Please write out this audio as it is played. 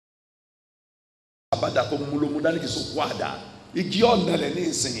àbádà tó mú lómú dání kì í sókú àdá igi ọ̀nà lẹ̀ ní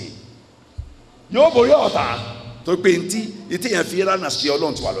ìsìn yóò borí ọ̀tá tó pé ntí yẹn fi ránà sí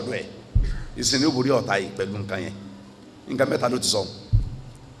Ọlọ́run ti wà lọ́dọ̀ ẹ̀ ìsìn yóò borí ọ̀tá yìí pẹ̀lú nǹkan yẹn nǹkan mẹ́ta ló ti sọ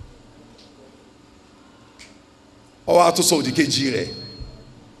ọwọ́ àtúnṣe òdì kejì rẹ̀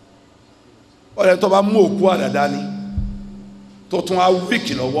ọ̀rẹ́ tó bá mú òkú àdàdá ni tó tún á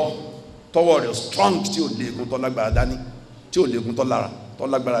wíìkì lọ́wọ́ tọwọ́ rẹ̀ strong tí ò léegun tó lágbára dání tí ò léegun tó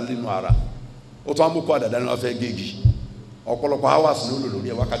lágbára nínú ara ó tún á mú òkú àdàdá ni wọ́n fẹ́ géègì ọ̀pọ̀lọpọ̀ hours ní olólórí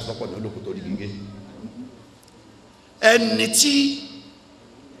ẹ̀ wákàtí tọ́pọ̀ ní olóko tó rí gígé ẹni tí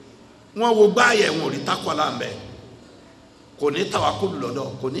wọ́n wo gbáyẹ̀ wọn ò rí tákọ́lá ń bẹ̀ kò ní tawakkul lọ́dọ̀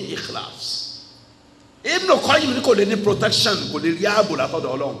kò ní ikhlas Ibn Qayyim ní kò lè ní protection kò lè rí ààbò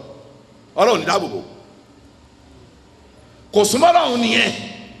látọ̀dọ̀ Ọlọ́run ní dáàbòbò kò súnmọ́ Ọlọ́run nìyẹn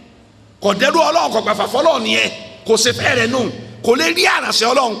kò dẹ́rù Ọlọ́run kò gbàfà fọlọ́run nìyẹn kò ṣe fẹ́ rẹ̀ nù kò lè rí àràṣẹ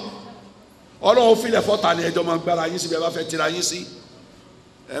Ọlọ́run filẹ̀ fọ́ta ni ẹjọ́ máa gbára yín sí bí ẹ bá fẹ́ tira yín sí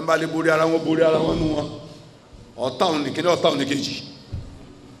ẹ ń bá lè borí ara wọn nù wọn ọ̀tá òun nìkíní ọ̀tá òun nìkejì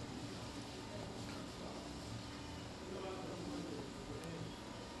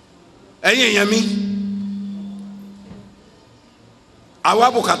ẹ̀yin èèyàn mi àwa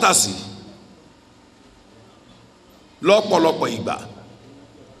bùkátà sí lọ́pọ̀lọpọ̀ ìgbà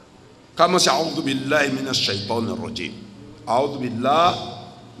ká mọ̀ sí a'udhu billahi minash shaitanir rajim a'udhu billahi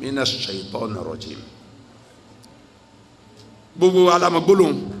minash shaitanir rajim gbogbo alamọ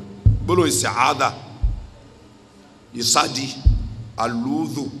gbólóhùn isti'adha ìsádi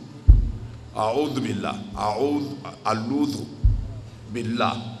alúdhu a'udhu billahi alúdhu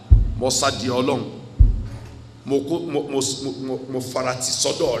billahi mọ́sádì Ọlọ́run mo farati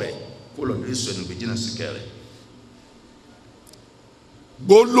sọ́dọ̀ rẹ̀ kó lọ lórí sọ̀rọ̀ nígbè jìnnà sí kẹrẹ̀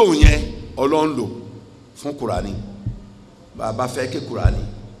gbólóhùn yẹn Ọlọ́run lò fún Kùránì bàbá fẹ́ ké Kùránì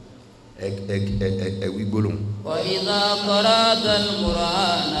ẹ̀wí gbólóhùn. wa idha qara'ta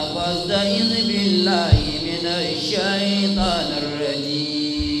al-Qur'ana fasta'idh billahi minash shaytanir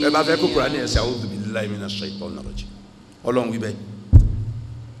rajim. bẹ́ẹ̀ bá fẹ́ ké Kùránì ẹ̀ sẹ́ a'udhu billahi minash shaytanir rajim Ọlọ́run wí bẹ́ẹ̀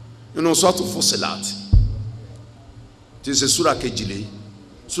nínú Suratu Fussilat tí ṣe súra kejìlé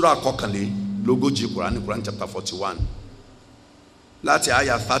súra kọkànlé lógójì Quran chapter 41 láti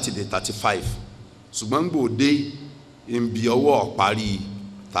àyà 30 dé 35 ṣùgbọ́n gbòde ìbí ọwọ́ parí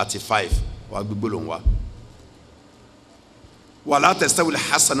 35 wà gbígbó ló ń wá wala tastawil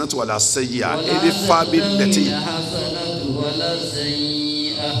hasanatu wala sayyi'a idfa billati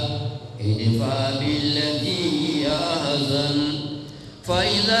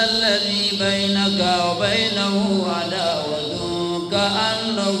فإذا الذي بينك وبينه عداوة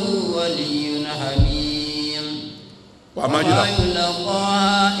كأنه ولي حميم وما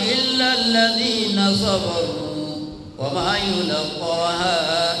يلقاها إلا الذين صبروا وما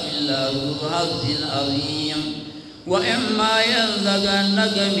يلقاها إلا ذو حظ عظيم وإما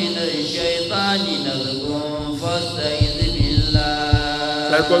ينزغنك من الشيطان نزغ فاستعذ بالله.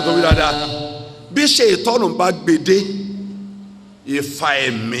 bí ṣètọ́nù bá gbèdé ìfà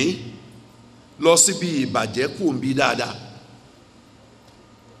ẹ̀mí lọ síbi ìbàjẹ́ kò ń bí dáadáa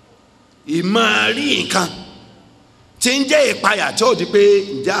ìmọ̀-rí nǹkan tí ń jẹ́ ìpayà tí ó di pé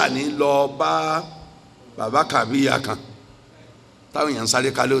ǹjẹ́ àní lọ bá bàbá kàbíyà kan táwọn èèyàn ń sáré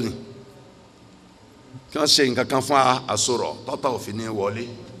ká lónìí kí wọ́n ṣe nǹkan kan fún àsọ̀rọ̀ tọ́tà òfin ní wọlé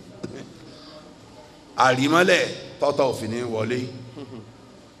àrímọ́lẹ̀ tọ́tà òfin ní wọlé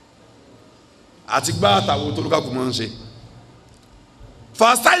àti gbá àtàwọn tó lókàkùn mọ́ ń ṣe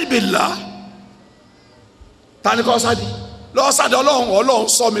fasta'idh billah tani kọ́ sádi lọ́ọ́ sádi Ọlọ́run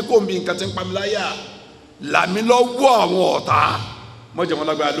sọ mi kó mi nǹkan tí ń pa mi láyà làmí lọ́wọ́ àwọn ọ̀tá mọ́jọ́ wọn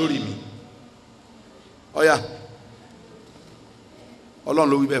lágbára lórí mi ọ̀yà Ọlọ́run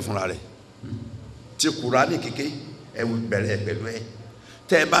ló wí bẹ́ẹ̀ fúnra rẹ̀ ti Kùránì kéke ẹ̀wù bẹ̀rẹ̀ pẹ̀lú ẹ̀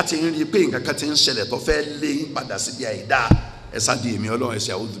tẹ́ ẹ bá ti ń rí i pé nǹkan kan ti ń ṣẹlẹ̀ tó fẹ́ lé padà síbi àìdá ẹ sádi èmi Ọlọ́run ẹ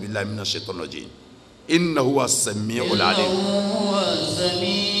ṣe a'udhu billahi minash shaitanir rajim innahu huwas-sami'ul 'alim.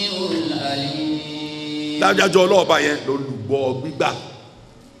 dájájọ́ ọlọ́ọ̀bá yẹn lólùgbọ́ gbígbà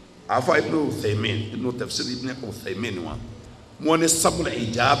àfa Ibn Uthaymin inú tafsir Ibn Uthaymin wọn ní samul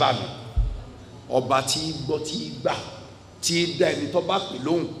ijaba nù ọba tí gbọ́ tí gbà tí dá ẹni tó bá pè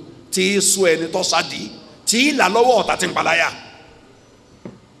lóhùn tí sọ ẹni tó sádi tí là lọ́wọ́ ọ̀tá tí ń palaya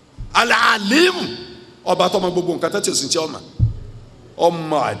al-alim ọba tó mọ gbogbo nǹkan tẹ́tí òsì tí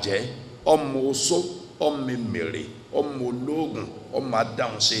ọmọ àjẹ́ ọmọ oṣó ọmọ mèrè ọmọ ológun ọmọ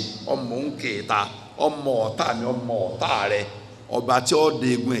adáhunṣe ọmọ òǹkèta ọmọ ọ̀tá mi ọmọ ọ̀tá rẹ ọba tí ó de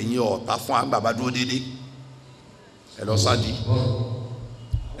egun ẹ̀yìn ọ̀tá fún agbábá dúró dédé ẹ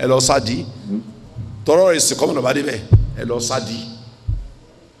lọ sádi tọrọ ìsìn kọ́mọ̀nà bá débẹ̀ ẹ lọ sádi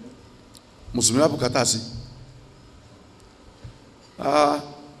mùsùlùmí àbùkátà sí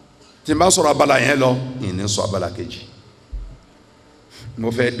tí n bá sọ̀rọ̀ abala yẹn lọ ìní sọ abala kejì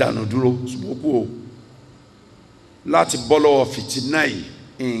mo fẹ́ dànù dúró sùmọ́kù o láti bọ́ lọ́wọ́ fìtínà yìí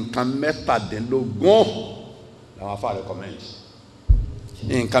nǹkan mẹ́tàdínlógún làwọn afá rẹ̀kọ́mẹ́ǹdì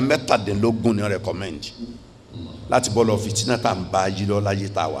nǹkan mẹ́tàdínlógún ni rẹ̀kọ́mẹ́ǹdì láti bọ́ lọ́wọ́ fìtínà tá à ń bá yí lọ láyé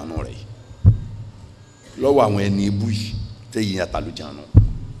tá a wà nù rẹ̀ lọ́wọ́ àwọn ẹni ibú yìí tẹ́yìn àtàlùjánu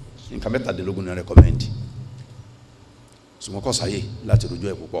nǹkan mẹ́tàdínlógún ni rẹ̀kọ́mẹ́ǹdì sùmọ́kọ́ sáyé láti rojú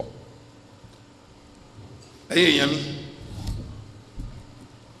ẹ̀ púpọ̀ ẹ̀yẹ èèyàn mi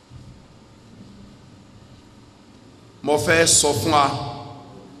mo fẹ́ sọ fún wa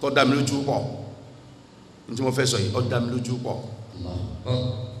tó dá mi lójú pọ̀ ní tí mo fẹ́ sọ yìí ó dá mi lójú pọ̀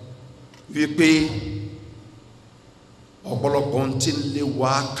wípé ọ̀pọ̀lọpọ̀ ń tí ń lé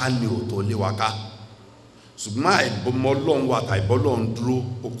wa ká ní òtò lé wa ká ṣùgbọ́n àìbọmọ Ọlọ́run wa àìbọ́ Ọlọ́run dúró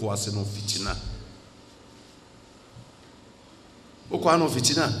ó kó wa sínú fìtínà ó kó wa nínú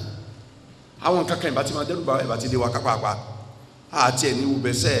fìtínà àwọn kankan ìbá ti máa dẹ́rù bá ìbá ti lé wa kápápá àti ẹ̀ ní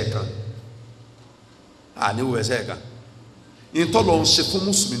wùbẹ́sẹ̀ kan àní wùbẹ́sẹ̀ kan ìtọ́lọ̀ ń ṣe fún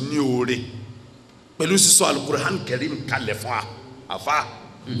mùsùlùmí ní oore pẹ̀lú sísọ Al-Qur'an Karim kalẹ̀ fún wa àfa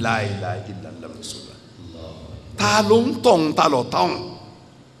la ilaha illallah rasulullah ta ló ń tọ̀hún ta lọ táwọn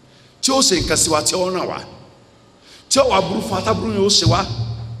tí ó ṣe nǹkan sí wa tí ó ràn wá tí ó wà burú fún atáburú yóò ṣe wá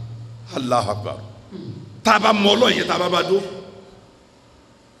Allahu Akbar tá a bá mọ Ọlọ́run yẹn tá a bá bá dó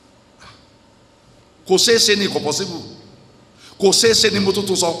kò ṣeé ṣe ní kò pọ́síbù kò ṣeé ṣe ní mo tó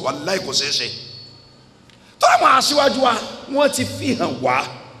sọ wàláì kò ṣeé ṣe tó àwọn aṣíwájú wa wọ́n ti fi hàn wá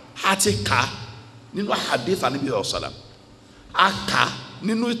a ti kà nínú hadith Ànábì sallam a kà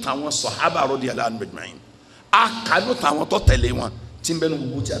nínú ìtàn àwọn sàhábà radiyallahu anhum ajma'in a kà nínú ìtàn àwọn tó tẹ̀lé wọn tí ń bẹ ní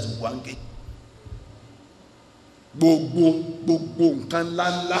gbogbo tí a ti gbogbo à ń ké gbogbo nǹkan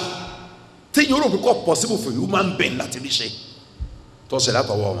ńláńlá tí yóò rò pé kò possible for human being láti rí ṣe tó ṣe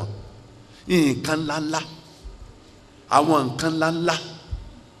látọwọ́ wọn nǹkan ńláńlá àwọn nǹkan ńláńlá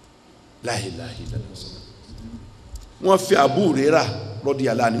la ilaha illallah wọ́n fi Abu Hurairah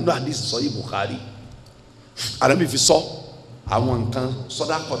radiyallahu anhu nínú hadith Sahih Bukhari Ànábì fi sọ àwọn nǹkan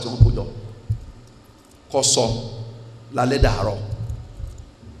sàdákà tí wọ́n kó jọ kó sọ lálẹ́ dàárọ̀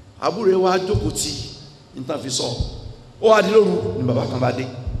Abu Hurairah wá jókòó tí níta fi sọ ó wá di lóru ní bàbá kan bá dé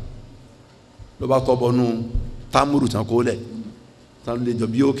ló bá tọ́ bọnú támúrù tán kó lẹ̀ tán lè jọ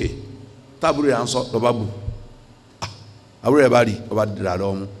bí òkè tábúrò yà ń sọ ló bá bù àbúrò yà bá rí ló bá dìrà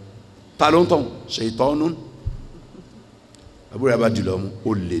lọ́wọ́ mu ta ló ń tọ̀ ṣètọ́nù àbúrò yà bá dì lọ́wọ́ mu ó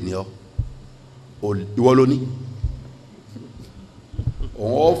lè ní ọ ìwọ ló ní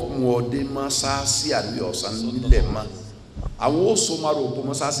òun mú ọdẹ mọ́sáàsì àríwí ọ̀sán nílẹ̀ mọ́ àwọn ó so máa rò òpó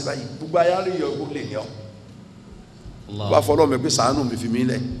mọ́sáàsì báyìí gbogbo ayé rí yọ ó lè ní ọ wá fọlọ́ mi pé sàánù mi fi mí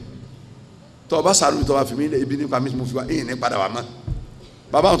lẹ̀ tọ́ ọ bá sàánù mi tọ́ bá fi mí lẹ̀ ibi nípa mi mo fi wá èyí ní padà wá mọ́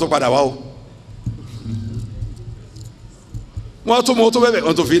bàbá wọn tó padà wá o wọn tó mọ tó bẹ́ẹ̀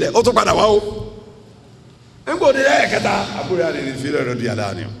wọn tó fi lẹ̀ ó tó padà wá o nígbà òde ẹ̀ kẹta àbúrò yà lè fi lẹ̀ lọ́dún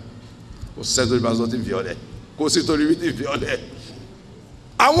yàrá ni o kò sẹ́ńtò ìbáṣọ tí ń fi ọlẹ̀ kò sí torí bí tí ń fi ọlẹ̀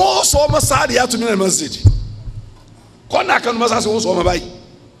àwọn sọ ọmọ sáàdì yàtọ̀ nínú masjid kọ́nà kan mọ́sáàsì wọ́n sọ ọmọ báyìí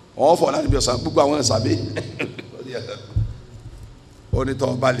wọ́n fọ́ láti bí ọ̀sán gbogbo àwọn ẹ̀sàbẹ́ ó ní tọ́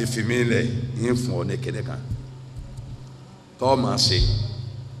ọba lè fi mí lẹ̀ yín fún ọ ní kéde kan tọ́ máa ṣe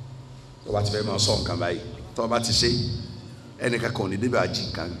tọ́ bá ti fẹ́ máa sọ nǹkan báyìí tọ́ bá ti ṣe ẹnìkan kan ò ní débi àjí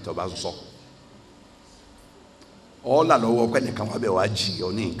nǹkan tọ́ bá sọ ọ́ là lọ́wọ́ pẹ́ nìkan wá bẹ̀ wá jì ọ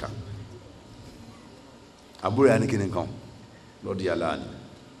ní nǹkan àbúrò yà ní kíni kan lọ́dí yàrá ni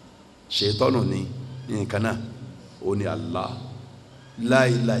ṣètọ́nù ní nǹkan náà ó ní Allah la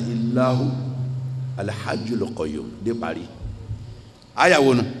ilaha illahu al-hayyul qayyum dé parí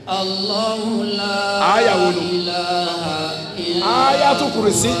ayawo nu Allahu la ayawo nu ilaha illa ayatu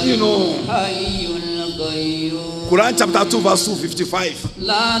kursi inu hayyul qayyum Quran chapter 2 verse 255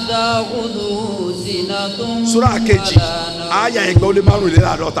 la ta'khudhuhu sinatun surah kejì aya ẹgbẹ́ ó lé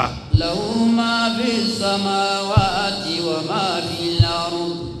márùnléláàádọ́ta lahu ma fis samawati wa ma fil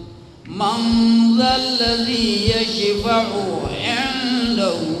ard man dhal ladhi yashfa'u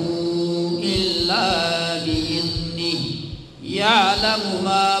 'indahu illa bi'idhnihi ya'lamu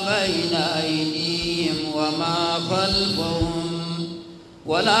ma bayna aydihim wa ma khalfahum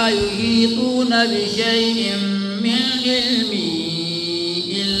wa la yuhituna bi shay'in min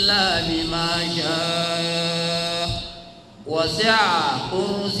ilmihi illa bima sha'a wasi'a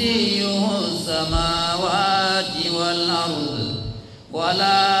kursiyyuhu as-samawati wal ard wa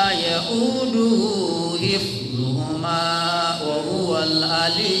la ya'uduhu hifdhuhuma wa huwa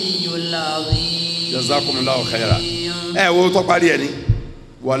al-aliyyul 'azim. Jazakumullahu khairan. Wo tó parí ẹ ní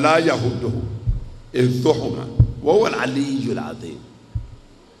wala yahuduhu hifdhuhuma wa huwa al-aliyyul azim.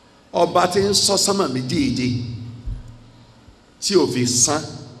 ọba tí ń ṣọ́ sánmà méjèèje tí ò fi sán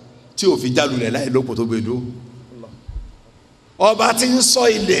tí ò fi jálulẹ̀ láì lóko tó gbé dúró, ọba tí ń ṣọ́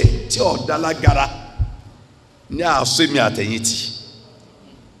ilẹ̀ tí ò dálágara ní àsọmi àtẹ̀yìn tì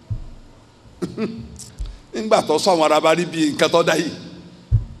nígbà tó sọ àwọn araba rí bí nǹkan tó dá yìí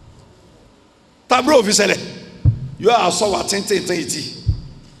tábìlì òfin ṣẹlẹ̀ yóò àsọ wa tíntìntín tì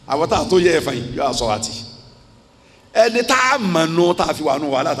àwọn tá a tó yẹ ẹ̀fọn yìí yóò àsọ wa tì ẹni tá a mọ̀ nù tá a fi wà nù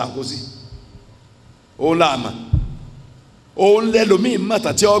wàhálà tá a kó sí òun là mọ̀ òun lẹ́lòmíì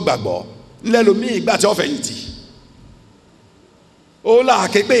mọ̀tà tí ó gbàgbọ́ lẹ́lòmíì ìgbà tí ó fẹ̀yìn tì òun là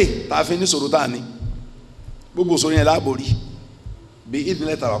képe tá a fi ní sọ̀rọ̀ tá a ní gbogbo sọ̀rọ̀ yẹn láàbòrí bí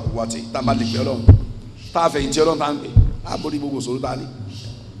ìdílé tàwa kú wá ti tá a bá lè pè Ọlọ́run tá a fẹ̀yìn tì Ọlọ́run tá a ń pè láàbòrí gbogbo sọ̀rọ̀ tá a ní.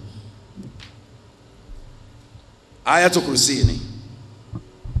 Ayatul Kursi ni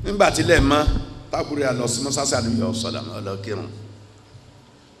nígbà tí lẹ́ẹ̀ mọ́ tábùrẹ́ àlọ́ sí mọ́sáàsì àdúgbò ọ̀sọ̀dà ọlọ́kírun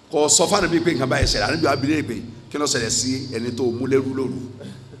kò sọ fún àdúgbò pé nǹkan báyìí ṣẹlẹ̀ àdúgbò abilé pé kí ló ṣẹlẹ̀ sí ẹni tó mú lẹ́rú lóru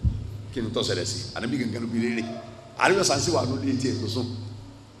kí ni tó ṣẹlẹ̀ sí àdúgbò gẹ́gẹ́ bí léèrè àdúgbò sàǹsì wà lórí etí ẹ̀ tó sùn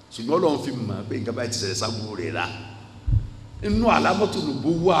ṣùgbọ́n Ọlọ́run fi mọ̀ pé nǹkan báyìí ti ṣẹlẹ̀ sábúrò rẹ̀ rà inú alámọ̀tò ló bó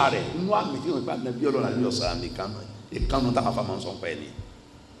wá rẹ̀ inú àmì kí wọ́n gbà bí Ọlọ́run àdúgbò ọ̀sán àmì ìkànnì táwọn afáàmọ́ sọ̀ pẹ́ ni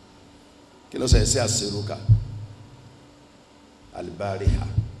kí ló ṣẹlẹ̀ sí àṣẹrúkà alibariha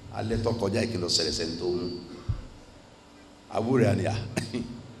alẹ́ tó kọjá ìkìlọ̀ sẹ̀rẹ̀sẹ̀ tó mú àbúrò àníyá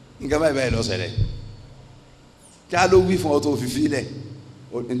nǹkan báyìí báyìí lọ sẹ̀rẹ̀ kí á ló wí fún ọ tó fi filẹ̀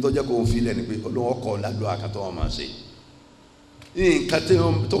nítọ́jọ́ kó fi filẹ̀ ni pé olówó kọ́ ládùú àkàtọ́ wọn máa ṣe nǹkan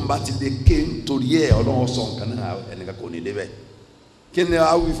tó ń bá ti lè ké nítorí ẹ̀ ọlọ́wọ́ sọ nǹkan náà ẹnìkan kò ní débẹ̀ kí ni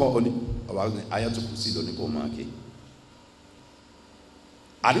a wí fún ọ ní ọba Ayatul Kursi lónìí kó máa ké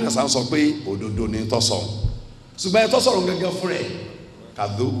àdìgbàsá sọ pé òdodo ni tó sọ ṣùgbọ́n ẹ tó sọ̀rọ̀ gẹ́gẹ́ fún rẹ̀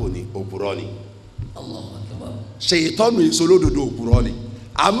kàdóbò ni òpùrọ́ ni ṣèyítọ́nù ìsolódodo òpùrọ́ ni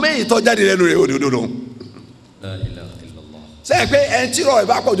àmì ìtọ́jáde lẹ́nu rẹ̀ òdodo lọ. sẹ́yìn pé ẹ ń tírọ̀ ẹ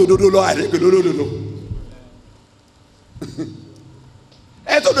bá pọ̀ jòdodo lọ àìrèpè lódodo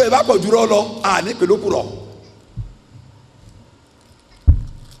ẹ tó do ẹ bá pọ̀ jùlọ lọ àìrèpè lópùrọ́.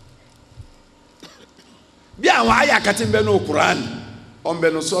 bí àwọn àyà kan tí ń bẹ ní Kùránì ọ̀n bẹ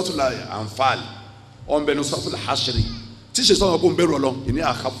ní Suratul Anfal ọ̀n bẹ ní Suratul Hashri tí ṣe sọ́nà kó ń bẹ̀rù Ọlọ́run inni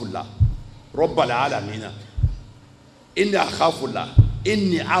akhafullah Rabbal alamina inni akhafullah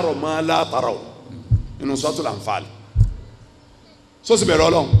inni ara ma la taraw inú Suratul Anfal sọ́sì bẹ̀rù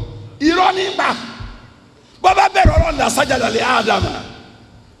Ọlọ́run irọ́ nígbà bọ́bá bẹ̀rù Ọlọ́run la sajada li Adama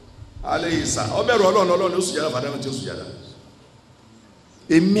alayhi salam ọ bẹ̀rù Ọlọ́run Ọlọ́run ó sùjàdá fàdámà tí ó sùjàdá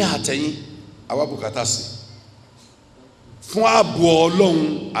èmi àtẹ̀yìn àwa bùkátà sí fún ààbò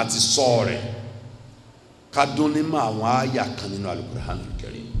Ọlọ́run àti sọ rẹ̀ ká dún ní ma àwọn àyà kan nínú Al-Qur'anul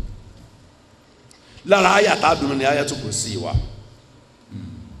Karim lára àyà tá a dún ní Ayatul Kursi wa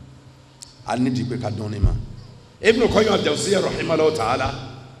a nídìí pé ká dún ní ma Ibn Qayyim al-Jawziyya rahimahullah ta'ala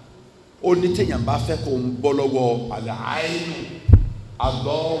ó ní téèyàn bá fẹ́ kó ń bọ́ lọ́wọ́ al-aynu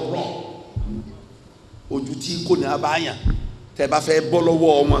àgọ́rọ̀ ojú tí kò ní abáyàn tẹ́ bá fẹ́ bọ́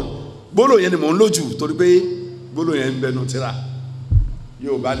lọ́wọ́ wọn gbólóò yẹn ni mò ń lójú torí pé gbólóò yẹn ń bẹnu tírà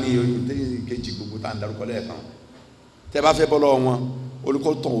yóò bá ní oyún tẹ́yìn kejì gbogbo tá à ń darúkọ lẹ́ẹ̀kan tẹ́ bá fẹ́ bọ́ lọ́wọ́ wọn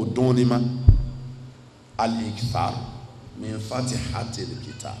olùkọ́ tán ò dún ní ma al-ikthar min fatihatil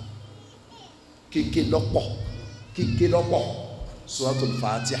kitab kíké lọ́pọ̀ suratul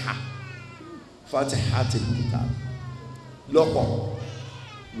fatiha fatihatil kitab lọ́pọ̀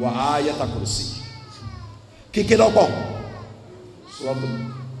wa ayatul kursi kíké lọ́pọ̀ suratul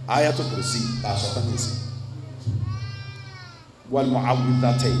ayatul kursi tá a sọ tán ní sí.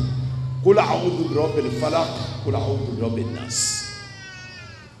 والمعوذتين قل أعوذ برب الفلق قل أعوذ برب الناس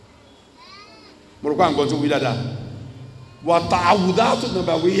مرقوا عن قوة ولادة والتعوذات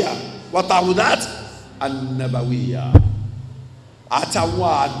النبوية والتعوذات النبوية àtàwọn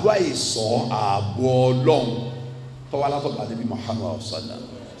àdúrà ìsọ ààbò Ọlọ́run tó wá látọ̀dọ̀ Ànábì Muhammad sallallahu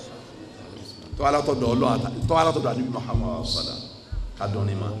tó wá látọ̀dọ̀ Ọlọ́run tó wá látọ̀dọ̀ Ànábì Muhammad sallallahu kádùn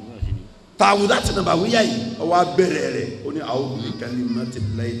ní ma tàwùdá tí nàbà wíyá yìí ọwọ́ abẹ́rẹ́ rẹ̀ ó ní a'udhu bi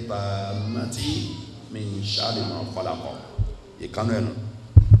kalimatillahi tammati min sharri ma khalaqa ìkànnì ẹnu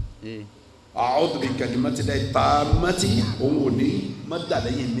a'udhu bi kalimatillahi tammati òun ò ní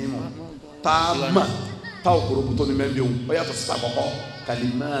mọ́dàlẹ́yìn mímọ́ tààmà táwọn kòròkò tó ní mẹ́bí òun ó yàtọ̀ síta kọ́kọ́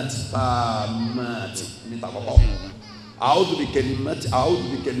kalimati tammati níta kọ́kọ́ a'udhu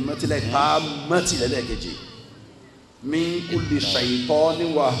bi kalimatillahi tammati lẹ́lẹ́kejì min kulli shaytani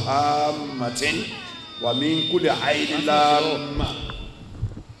wa hammatin wa min kulli aynin lamma.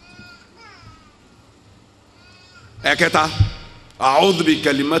 ẹ̀kẹta a'udhu bi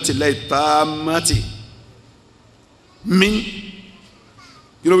kalimati llahi tammati min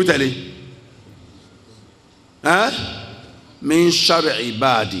kí ló wí tẹ̀lé min sharri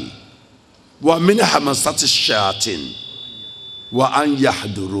ibadi wa min hamasati shayatin wa an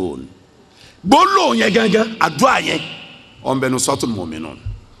yahdurun. Gbólóhùn yẹn gangan àdúrà yẹn ó ń bẹ nínú suratul mu'minun,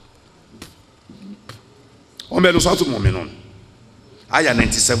 ó ń bẹ nínú suratul mu'minun aya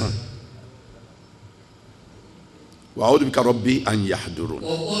 97. wa a'udhu bika rabbi an yahdurun.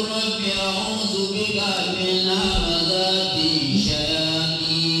 wa qul rabbi a'udhu bika min hamazati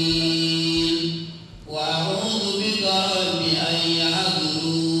shayatin wa a'udhu bika rabbi an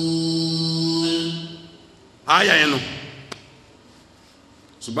yahdurun. aya yẹn nù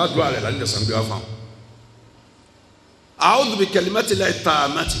ṣùgbọ́n àdúrà rẹ̀ láti dẹ̀sán gbé wá fún un. a'udhu bi kalimati llahi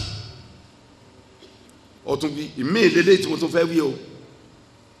tammati ó tún bí ìmí ìdílé tí mo tún fẹ́ wí o.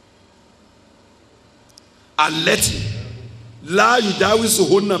 allati la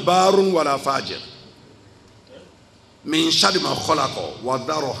yudawisuhunna barun wala fajir min sharri ma khalaqa wa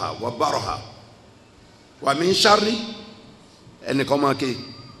daraha wa baraha wa min sharri ẹnìkan máa ké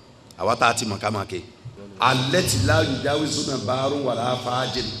àwa tá a ti mọ̀ ká máa ké. allati la yudawisuhunna barun wala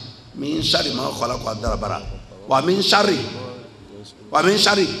fajir min sharri ma khalaqa wa daraha wa min sharri wa min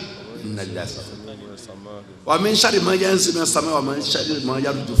sharri ma yanzilu minas samai wa min sharri ma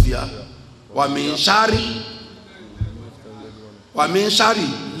yarju fiha wa min sharri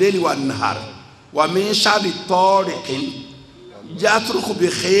layli wan nahar wa min sharri tariqin yatruku bi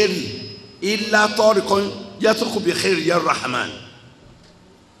khairi illa tariqan yatruku bi khairi ya rahman.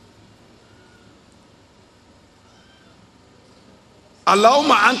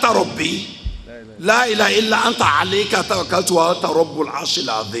 Allahumma anta rabbi la ilaha illa anta alayka tawakkaltu wa anta rabbul arshil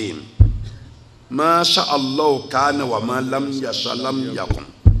azim. Ma sha Allah kana wa ma lam yasha lam yakun.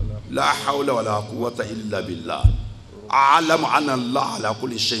 La hawla wa la quwwata illa billah. A'lamu anna Allah ala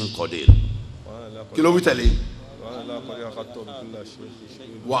kulli shay'in qadir. Kí ló wí tẹ̀lé?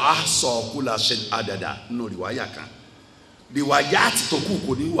 Wa ahsa kulla shay'in adada. No riwaya kan. Riwaya ti tó kù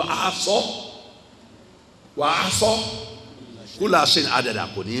kò ní wa ahsa kulla shay'in adada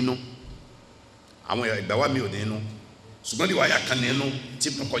kò ní inú. Àwọn ìgbà wa mi ò ní inú. Ṣùgbọ́n riwaya kan ní inú tí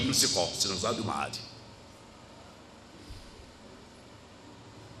mo kọjú sí kọ sínú Zadul Ma'ad.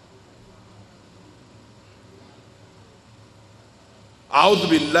 A'udhu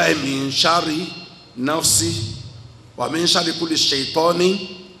billahi min sharri nafsi wa min sharri kulli shaytani.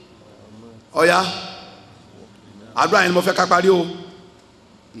 Ọ̀ya àdúrà yẹn mo fẹ́ ká parí o.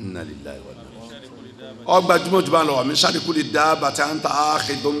 Inna lillahi wa inna ilaihi raji'un. Ọgbà jùmọ̀ jùmọ̀ lọ wa min sharri kulli dabbati anta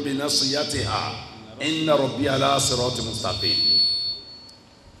akhidun bi nasiyatiha inna rabbi ala siratin mustaqim.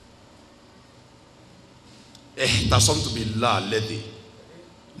 Ihtasamtu billahi alladhi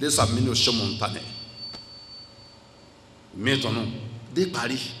laysa minhu shay'un tani. Mi tọ̀nù dé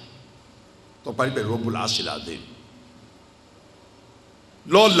parí tó parí pẹ̀lú Rabbul Arshil Azim.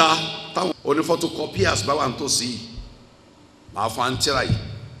 Lọ́la táwọn onífọ́tókọ́píàs bá wà ń tó sí i máa fún àǹtíra yìí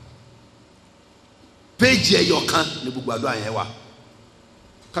péjì ẹyọ kan ní gbogbo àdúrà yẹn wà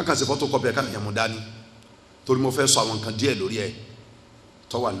kákan sí fọ́tókọ́pì ẹ̀ kákan yẹn mú dání torí mo fẹ́ sọ àwọn nǹkan díẹ̀ lórí ẹ̀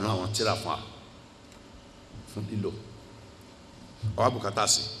tó wà nínú àwọn tíra fún wa fún lílò ọwọ́ àbùkátà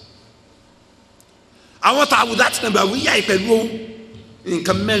sí àwọn tààbù láti nàbà wíyà ìpẹ̀lú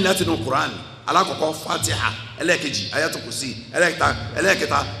nǹkan mẹ́rin láti nù Qur'an alákọ̀ọ́kọ́ Fatiha ẹlẹ́ẹ̀kejì Ayatul Kursi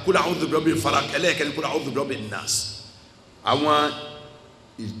ẹlẹ́ẹ̀kẹta Qul a'udhu birabbil falaq ẹlẹ́ẹ̀kẹrin Qul a'udhu birabbin nas. Àwọn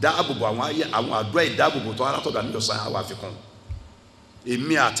ìdáàbòbò àwọn àdúrà ìdáàbòbò tó alátọ̀dọ̀ àníjọsán àwọn àfikún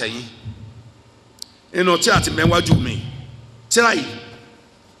èmi àtẹ̀yìn inú tí àti mẹ́wájú mi tíra yìí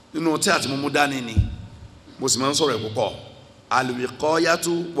inú tí àti mú dání ni mo sì máa ń sọ̀rọ̀ ẹ̀ púpọ̀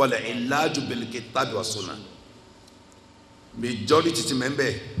al-wiqayatu wal-ilaju bil-kitabi was-sunnah majority ti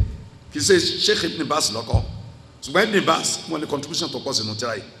mẹ́ńbẹ́ kì í ṣe Sheikh Ibn Baz lọ́kọ́ ṣùgbọ́n Ibn Baz wọn ni contribution tó pọ̀ sínú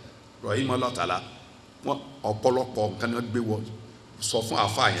tíra yìí rahimahullah ta'ala wọn ọ̀pọ̀lọpọ̀ nǹkan náà gbé wọ sọ fún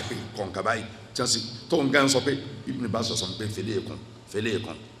àfa yẹn pé kọ̀ǹkà báyìí tí wọ́n sì tó ń gán sọ pé Ibn Baz sọ pé fèlè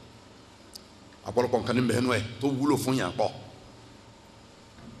èkún ọ̀pọ̀lọpọ̀ nǹkan ní bẹ́ẹ̀ nú ẹ̀ tó wúlò fún yàn pọ̀.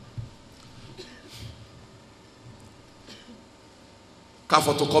 ká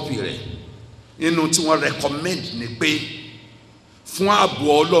photocopy rẹ̀ inú tí wọ́n recommend ni pé fún ààbò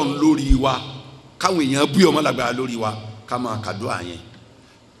Ọlọ́run lórí wa káwọn èèyàn bí ọmọ lágbára lórí wa ká máa kàdúrà yẹn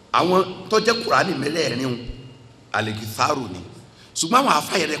àwọn tó jẹ́ Kùránì mẹ́lẹ́ẹ̀rin o àlèkìtàrò ni ṣùgbọ́n àwọn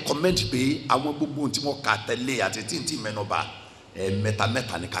afáyẹ recommend pé àwọn gbogbo tí wọ́n kà tẹ́lẹ̀ àti tí mẹ́nubà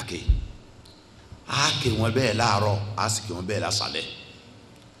mẹ́ta ní kàké á ké wọn bẹ́ẹ̀ láàárọ̀ á sì ké wọn bẹ́ẹ̀ lásàlẹ̀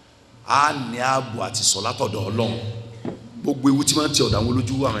á ní ààbò àti sọ látọ̀dọ̀ Ọlọ́run gbogbo ewu tí wọ́n ti ọ̀dọ̀ àwọn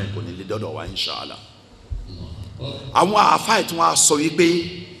olójú àwọn ẹ̀kọ́ nílé dọ́dọ̀ wa inshallah. àwọn àáfàá tí wọ́n á sọ wípé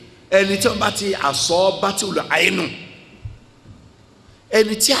ẹni tí wọ́n bá ti àsọ bá ti wùlọ àyínú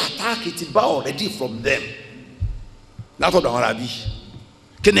ẹni tí àtàkì ti bá already from them látọ̀dọ̀ àwọn arábí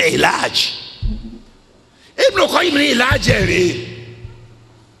kí ni ìlàjì Ibn Qayyim ní ìlàjì rèé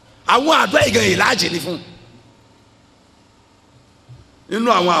àwọn àdúrà ìgbà ìlàjì ní fún nínú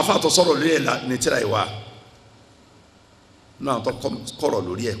àwọn àáfàá tó sọ̀rọ̀ lórí ẹ̀ ní tíra ìwà nínú àwọn tó kọ̀rọ̀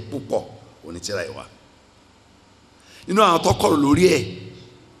lórí ẹ̀ púpọ̀ òní tíra ìwà nínú àwọn tó kọ̀rọ̀ lórí ẹ̀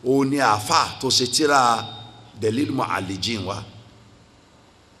òní àáfàá tó ṣe tíra Dalil Mu'allijin wa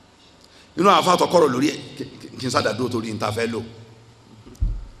nínú àwọn àáfàá tó kọ̀rọ̀ lórí ẹ̀ kí n sádàdúró torí n ta fẹ́ lò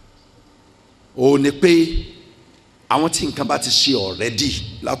òní pé àwọn tí nǹkan bá ti ṣe already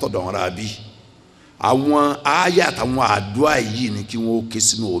látọ̀dọ̀ àwọn arábí àwọn àyà àtàwọn àdúrà yìí ni kí wọ́n ké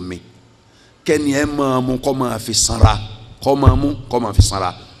sínú omi kẹ́ni ẹ̀ máa mú kọ́ máa fi sanra kọ́ máa mú kọ́ máa fi sanra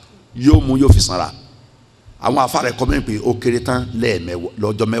yóò mú yóò fi sanra àwọn afa rẹ̀ kọ́mẹ́rin pé ó kéré tán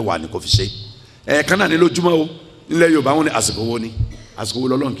lọ́jọ́ mẹ́wàá ni kò fi ṣe ẹ̀ẹ̀kan náà ní lójúmọ́ o nílẹ̀ Yorùbá wọn ni àsìkò wo ni àsìkò wo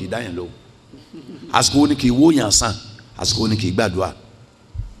lọ́lọ́run kì í dáyàn lọ àsìkò wo ni kì í wó yàn sàn àsìkò wo ni kì í gbàdúrà.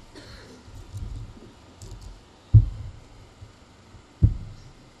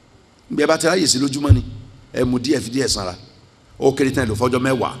 bí ẹ bá ti ráyè sí lójúmọ́ ni ẹ mú díẹ̀ fi díẹ̀ sanra ó kéré tán lò fọjọ́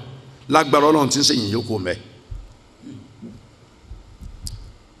mẹ́wàá lágbára Ọlọ́run tí ń sèyìn yókù mẹ́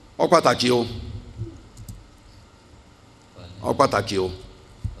ọ pàtàkì o ọ pàtàkì o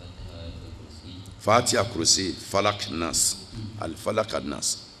Fatiha Kursi Falak Nas Al-Falak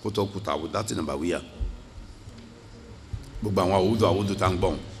Nas kótó kuta àwùdá tí nàbà wíyà gbogbo àwọn àwùdù tá ń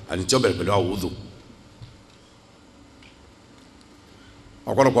gbọ́n àti tí ó bẹ̀rẹ̀ pẹ̀lú àwùdù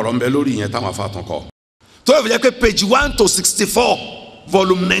ọ̀pọ̀lọpọ̀ ń bẹ lórí yẹn táwọn afáàtàn kọ tó yẹ fi jẹ́ pé page 1 to 64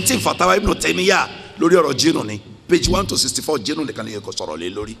 volume 19 Fatawa Ibn Taymiyyah lórí ọ̀rọ̀ jínù ni page 1 to 64 jínù nìkan lè kọ sọ̀rọ̀ lé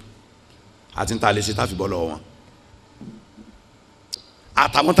lórí àti níta lè ṣe tá fi bọ́ lọ́wọ́ wọn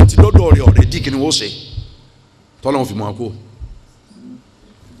àtàwọn tá ti lọ́dọ̀ rẹ̀ ọ̀rẹ́ dì kí ni wọ́n ṣe tọ́lọ́wọ́n fi mọ́ wọn kó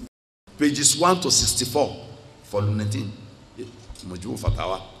pages 1 to 64 volume 19 Majmu'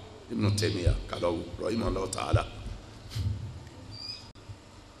 Fatawa Ibn Taymiyyah kàlọ́wù rahimahullah ta'ala.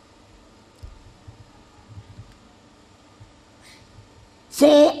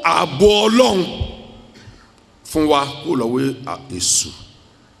 fún ààbò Ọlọ́run fún wa kó lọ́wọ́ èṣù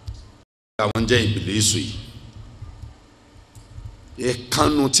àwọn jẹ́ ìbílẹ̀ èṣù yìí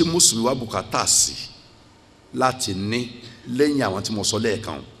ẹ̀kanu tí mùsùlùmí wa bùkátà sí láti ní lẹ́yìn àwọn tí mo sọ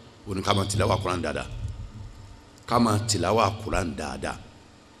lẹ́ẹ̀kan òní ká máa tìláwà Kùránì dáadáa ká máa tìláwà Kùránì dáadáa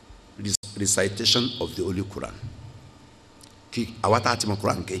recitation of the Holy Quran kí àwa tá a ti mọ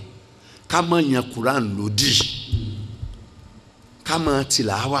Kùránì ké ká máa yan Kùránì lòdì ká máa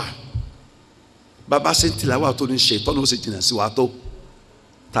tìláwà bàbá ṣe ń tìláwà tó ní ṣe tọ́nu ó sì jìnnà sí wa tó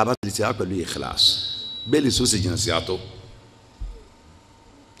tá a bá tìlẹ̀ tìláwà pẹ̀lú ikhlas bẹ́ẹ̀ lè so sì jìnnà sí wa tó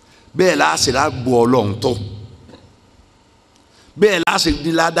bẹ́ẹ̀ láàṣẹ lágbó Ọlọ́run tó bẹ́ẹ̀ láàṣẹ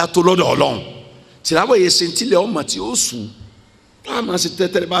níládá tó lọ́dọ̀ Ọlọ́run tìláwà yẹ ṣe ń tilẹ̀ ọmọ tí ó sùn tá a máa ṣe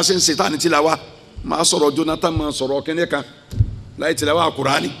tẹ́tẹ́rẹ́ bá ṣe ń ṣe tá a ní tìláwà máa sọ̀rọ̀ Jonathan máa sọ̀rọ̀ kẹ́ni kan láì tìláwà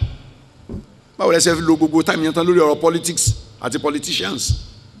Kùránì báwo lẹ́sẹ̀ fi lo gbogbo táìmù yẹn tán lórí ọ̀rọ̀ politics àti politicians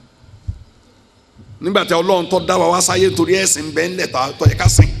nígbàtí Ọlọ́run tó dá wa wá sáyé nítorí ẹ̀sìn bẹ́ẹ̀ ńlẹ̀ tó yẹ ká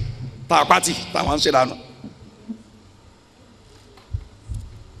sìn tá a pàtì táwọn ń ṣe dànù.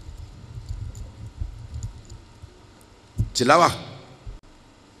 tìláwà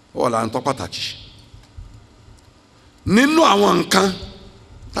wọ́n là ń tọ́ pàtàkì nínú àwọn nǹkan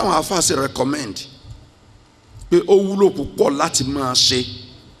táwọn afáàsì recommend pé ó wúlò púpọ̀ láti máa ṣe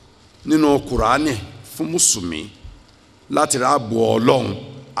nínú Kùránì fún mùsùlùmí láti ra ààbò Ọlọ́run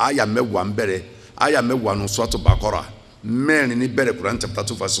àyà mẹ́wàá ń bẹ̀rẹ̀ àyà mẹ́wàá nù Suratu Baqara mẹ́rin ní bẹ̀rẹ̀ Quran chapter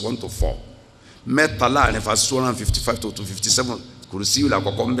 2 verse 1 to 4 mẹ́ta láàrin verse 255 to 257 Kursi ìlà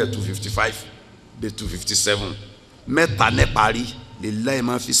àkọ́kọ́ ń bẹ̀ 255 dé 257 mẹ́ta ní parí lillahi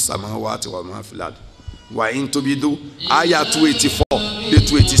ma fi samawati wa ma fil ard wa in tubidu àyà 284 dé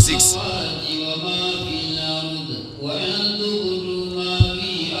 286.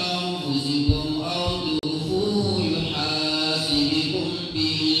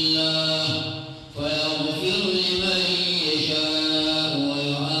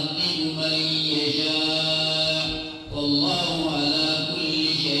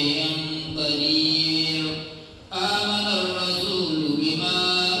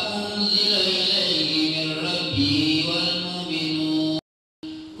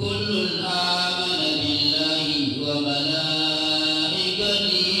 كل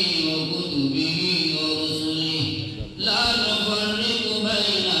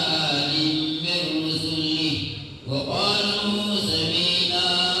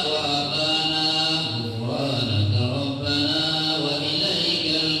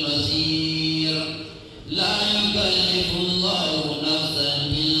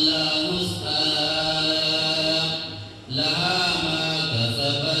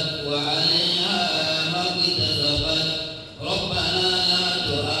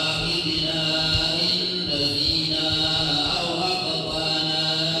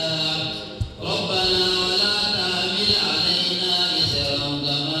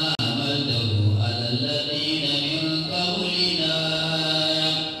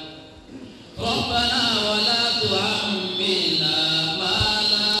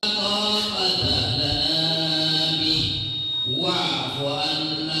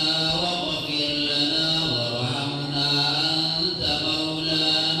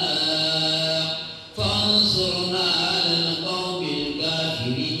فانصرنا على القوم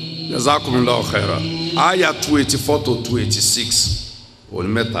الكافرين. jazakumullahu khairan. Aya 284 to 286 òní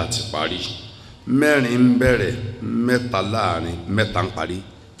mẹ́ta ti parí, mẹ́rin ń bẹ̀rẹ̀, mẹ́ta láàrin, mẹ́ta ń parí,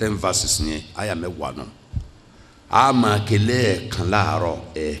 10 verses ni aya mẹ́wàá náà. A máa kele ẹ̀ẹ̀kan láàárọ̀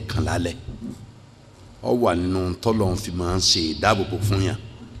ẹ̀ẹ̀kan lálẹ́. Ó wà nínú tọ́lọ́run fi máa ń ṣe ìdáàbòbò fún yàn.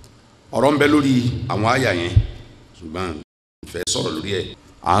 Ọ̀rọ̀ ń bẹ lórí àwọn aya yẹn ṣùgbọ́n ìfẹ́ sọ̀rọ̀ lórí ẹ̀.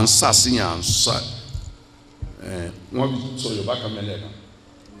 À ń sàṣìyàn à ń sà wọ́n sọ Yorùbá kan mẹ́lẹ̀ kan.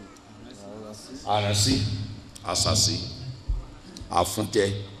 Àrànsí, àṣàṣì, àfúntẹ,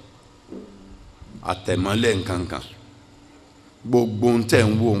 àtẹ̀mọ́lẹ̀ nkankan, gbogbo ń tẹ̀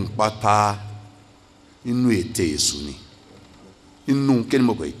ń wò ń pátá inú ète èṣù ni, inú kí ni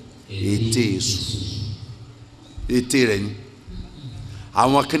mo pè é ète èṣù, ète rẹ̀ ni.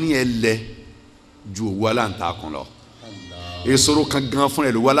 Àwọn kan yẹn lẹ ju òwú aláǹtakùn lọ, èsòro kan gan fún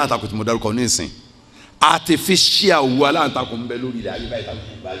ẹ lówó aláǹtakùn tí mo dárúkọ ní ìsìn, artificial òwú aláǹtakùn ń bẹ lórí ilẹ̀ ayé báyìí tàbí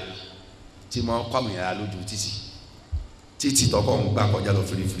báyìí tí mo kọ́ àwọn èèyàn lójú títì tọkọ ń gbà kọjá lọ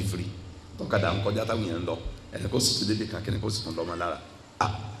firifiri tọkadà ń kọjá táwọn èèyàn ń lọ ẹni kó sì tún débi kan kí ni kó sì tún lọ ọmọ lára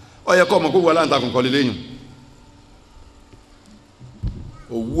ọ yẹ kọ́ ọmọ kó wọ aláǹtakùn kọ́lé lẹ́yìn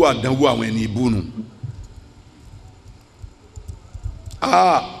òwú àdánwò àwọn ẹni ìbúnu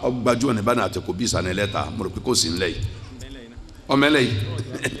ọgbàjú ọ̀nà ìbánu àtẹ̀kọ́ bí ìsànà ẹlẹ́ta mo rò pé kò sí ńlẹ̀ yìí ọmọ ẹlẹ́yìí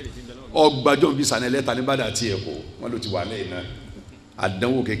ọgbàjú ọ̀nà bí ìsànà ẹlẹ́ta ní bàdà àti ẹ̀kọ́ wọn ló ti wà lẹ́yìn náà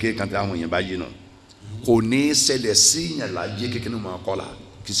àdánwò kékeré kan tí àwọn èèyàn bá yé náà kò ní ṣẹlẹ̀ sí yàn láyé kékeré máa kọ́ la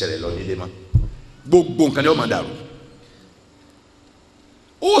kí ṣẹlẹ̀ lọ nílé ma gbogbo nǹkan ni ó máa dàrú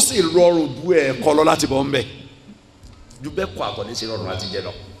ó sì rọrùn ju ẹ̀kọ́ lọ láti bọ́ ń bẹ̀ ju bẹ́ẹ̀ kọ́ àkọ́ni sí rọrùn láti jẹ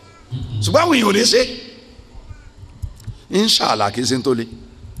lọ ṣùgbọ́n àwọn èèyàn ò ní ṣe inṣàlá kì í ṣe ń tó le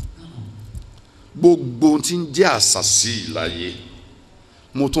gbogbo tí ń jẹ́ àṣàṣì láyé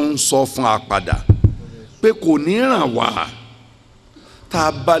mo tún ń sọ fún apàdà pé kò ní ràn wá tá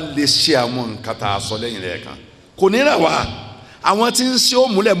a bá lè ṣe àwọn nǹkan tá a sọ lẹ́yìn rẹ̀ kan kò ní rà wá àwọn tí ń ṣe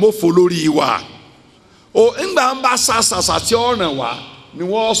òmùlẹ̀ mọ́fò lórí wa o ńgbà ń bá ṣàṣàṣà tí ó ràn wá ni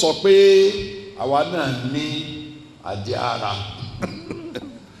wọ́n sọ pé àwa náà ní àjẹ́ ara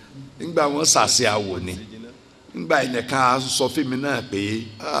ńgbà wọ́n ṣàṣẹ àwò ni ńgbà ìnẹ̀ka sọ fíìmù náà pé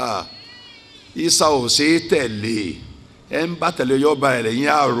Issa ò ṣe é tẹ̀lé ẹ̀ ń bá tẹ̀lé yọba rẹ̀ yín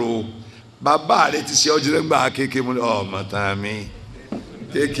àrò bàbá rẹ̀ ti ṣe ọjọ́ nígbà kékeré mu ọmọ tán mi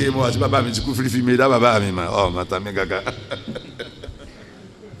kéèké mo àti bàbá mi ti kú fírífí mi dá bàbá mi mà màtá mi gàgà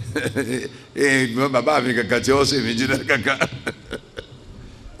bàbá mi gàgà tí ó ṣe mi jìnnà gàgà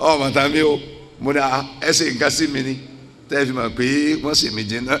màtá mi o mo ní ẹsẹ̀ nǹkan sí mi ni tẹ́ fi mà pé wọ́n ṣe mi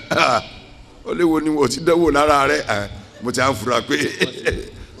jìnnà ó léwo ni wọ́n ti dánwò lára rẹ̀ mo ti à ń fura pé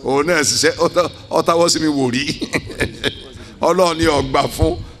òun náà ṣiṣẹ́ ọ̀táwọ́ sí mi wò rí ọlọ́run ni ọgbà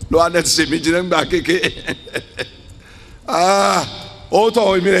fún lọ́wọ́ náà ti ṣe mi jìnnà gbà kéèké ó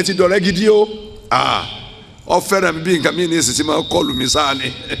tọ̀ èmi rẹ̀ ti dọ̀rẹ́ gidi o ọ fẹ́ràn mi bí nǹkan mi ní ìsinsìnyí máa kọlù mi sáà ni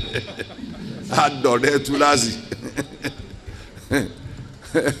adọ̀rẹ́ túláàsì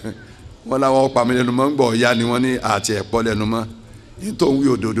wọn làwọn ọ̀pá mi lẹ́nu mọ́ ń gbọ̀ ya ni wọ́n ní àti ẹ̀pọ̀ lẹ́nu mọ́ nítorí wí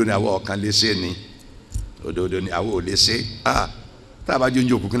òdodo ni àwọn ọ̀kan lè ṣe ni òdodo ni àwọn ò lè ṣe tá a bá jẹ́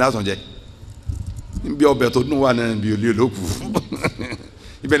oúnjẹ òkú kí n lásán jẹ níbi ọbẹ̀ tó dùn wà náà níbi olè olókù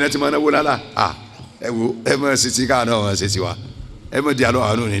ibẹ̀ náà ti máa náwó lálá ẹ wo ẹ mọ̀ sí ti káà náà wọ́n ṣe ti wa ẹ mọ̀ di àlọ́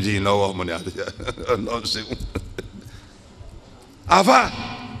àánú nídìí lọ́wọ́ ọmọ ní ọlọ́run ṣeun. àfa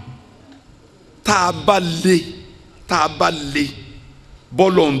tá a bá lé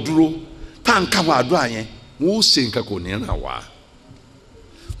bọ́ọ̀lù ń dúró tá à ń káwọn àdúrà yẹn wọ́n ó ṣe nǹkan kò ní ràn wá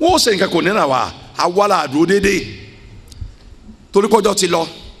wọ́n ó ṣe nǹkan kò ní ràn wá awala àdúró déédéé torí kọjọ́ ti lọ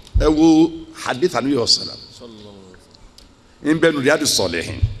ẹ wo hadith anu yọ sàlám ń bẹ nu Riyadus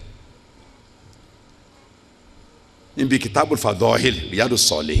Salihin níbi kitabul fadọ́hìl Riyadus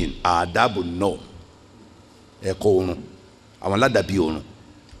Salihin àdàbò náà ẹ̀kọ́ oorun àwọn aládàbí oorun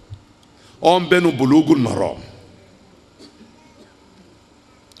ọ̀n bẹ́nu Bulugul Maram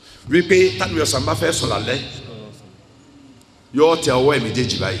wípé tani yọ sàmbá fẹ́ sọ̀rọ̀ alẹ́ yọ tẹ ọwọ́ ẹ̀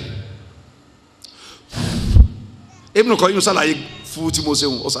méjèèjì báyìí Ibn Qayyim sàlàyé fún tí mo ṣe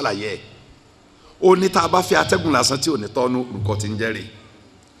ń sàlàyé ẹ̀ ó ní tá a bá fi atẹ́gùn lásán tí ò ní tọ́nu olùkọ́ ti ń jẹ́rìí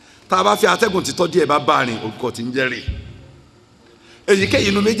tá a bá fi atẹ́gùn títọ́ díẹ̀ bá bá rìn olùkọ́ ti ń jẹ́rìí èyíkéyìí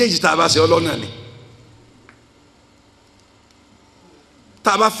inú méjèèjì tá a bá ṣe ọlọ́nà ni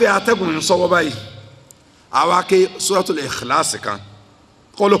tá a bá fi atẹ́gùn sọ́wọ́ báyìí àwa ké Suratul Ikhlas kan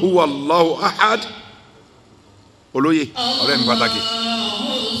Qul huwa Allahu ahad olóye ọ̀rẹ́ mi pàtàkì.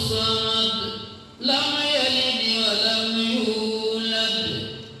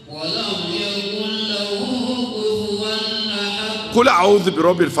 Qul a'udhu bi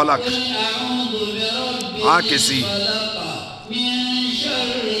rabbil falaq. Akisi.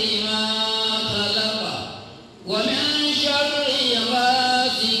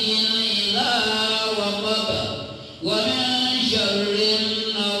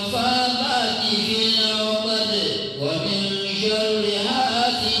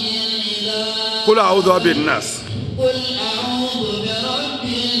 قل أعوذ برب الناس قل أعوذ برب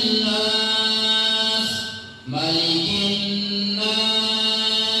الناس ملك الناس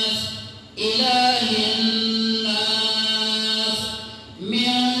إله الناس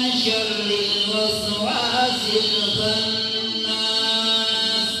من شر الوسواس الخناس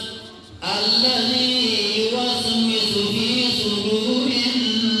الذي يوسوس في صدور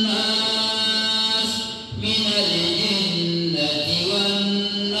الناس من الجنة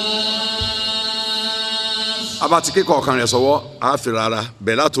والناس. Abati ke kọ̀ọ̀kan rẹ̀ sọ́wọ́ a fi rárá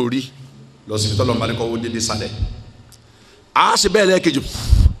bẹ́ẹ̀ látòrí lọ sí tọ́lọ́ mbà ní kọ́ wo dédé sálẹ̀ a sì bẹ́ẹ̀ lẹ́ẹ̀kejì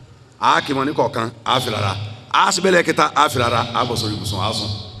a kì í mọ̀ ní kọ̀ọ̀kan a fi rárá a sì bẹ́ẹ̀ lẹ́ẹ̀kẹta a fi rárá a bọ̀ sórí ibùsùn a sùn.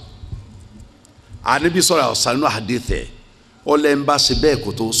 Ànábì sọ̀rọ̀ sànú àdéhìẹ́ ọlẹ́ ń bá ṣe bẹ́ẹ̀ kó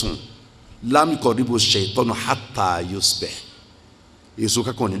tó sùn lámì kọ́ níbo ṣe tọ́nu hàtà yusbih èso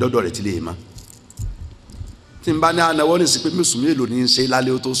kankan ní dọ́dọ̀ rẹ̀ ti lè má tí n bá ní anáwọ́ ní sí pé mùsùlùmí èlò ní í ṣe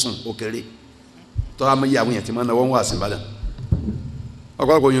lálẹ́ ó tó sùn ó kéré tọ́ra mọ iye àwọn yẹn tí wọ́n náwó ń wá sí Ìbàdàn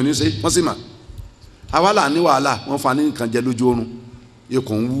ọ̀pọ̀lọpọ̀ yẹn ò ní ṣe wọ́n sì mà àwa là ní wàhálà wọ́n fa ní nǹkan jẹ lójú oorun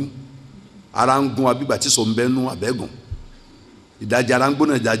ikùn ń wú ara ń gun abígbà tí so ń bẹ́ nú abẹ́gùn ìdajì ara ń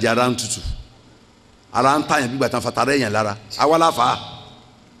gbóná ìdajì ara ń tutù ara ń tàyàn bígbà tí wọ́n fatarẹ́ yẹn lára àwa la fà á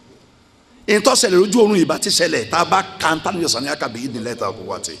ìtọ́sẹ̀lẹ̀ lójú oorun ìbá ti ṣẹlẹ̀ tá a bá kan tá níbi ọ̀sán ní akábí yìí nílẹ̀ tá a kó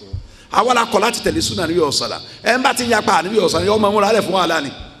wá ti àwa la kọ̀ láti tẹ̀lé súnà níbi ọ̀sán ẹ̀ ń bá ti yapa níbi ọ̀sán yọ ọmọ múra rẹ̀ fún wàhálà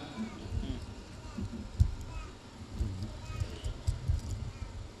ni.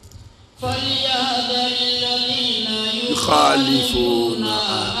 فليحذر الذين يخالفون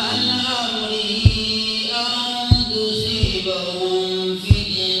عن أمره أن تصيبهم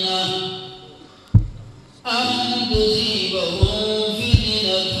فتنة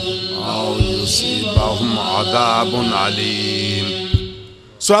أو يصيبهم عذاب عليم.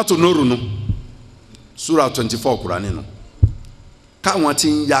 Surah An-Nur nù Surah 24 Kùránì nù káwọn tí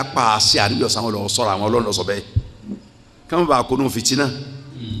ń yapa sí àníbi ọ̀sán wọn lọ sọ̀rọ̀ àwọn ọlọ́run lọ sọ bẹ́ẹ̀ káwọn bá kó nù fìtínà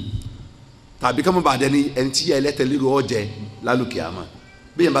tàbí káwọn bá dẹni ẹni tí yẹ ẹlẹ́tẹ̀lérò ọ̀jẹ̀ lálùkì àmà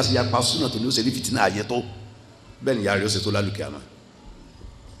bí yẹn bá ṣe yapa súnà tó ní ó ṣe ní fìtínà àyẹ tó bẹ́ẹ̀ ni yàrá ó ṣe tó lálùkì àmà.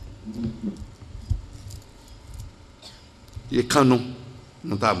 ìkànnù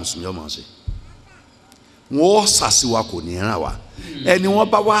ní tá a mùsùlùmí ọmọ ṣe wọn sàṣì wa kò ní ràn wá ẹni wọn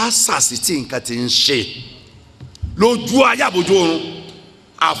bá wá sàṣì tí nǹkan ti ń ṣe lójú ayé àbójú oorun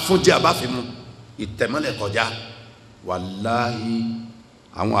àfúnjẹ àbáfimú ìtẹ̀mọ́lẹ̀ kọjá wàláhì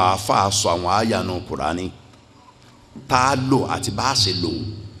àwọn àáfàá sọ àwọn àyànà Kùránì tá a lò àti bá a ṣe lò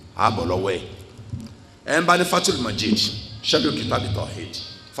àbọ̀ lọ́wọ́ ẹ̀ ń bá ní Fatul Majid sharh kitabi tawhid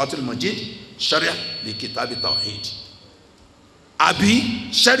Fatul Majid sharh li kitabi tawhid àbí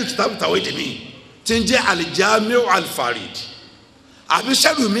sharh kitabi tawhid mi tí ń jẹ́ al-Jami' al-Farid àbí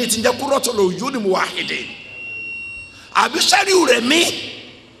sharh mi tí ń jẹ́ Qurratul Uyun Muwahhidin àbí sharh rẹ̀ mi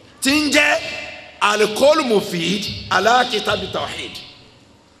tí ń jẹ́ al-Qawl Mufid ala kitabi tawhid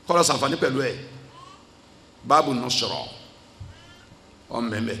kọ́lọ́ sàǹfààní pẹ̀lú ẹ̀ báàbù nusra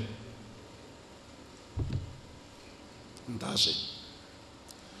ọ̀mẹ̀mẹ̀ ń tà ṣe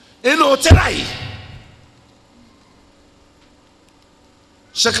inú tírà yìí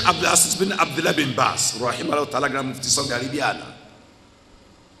Sheik Abdulaziz bin Abdullah bin Baz rahimahullah ta'ala gram mufti Saudi Arabia na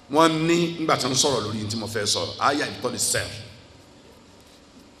wọ́n ní nígbà tí wọ́n sọ̀rọ̀ lórí tí mo fẹ́ sọ̀rọ̀ àyà ìtọ́ni sẹ́ẹ̀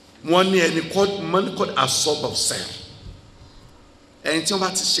wọ́n ní ẹni called a sort of sẹ́ẹ̀ ẹni tí wọ́n bá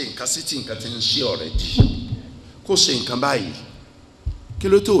ti ṣe nǹkan sí tí nǹkan ti ń ṣe already kó ṣe nǹkan báyìí kí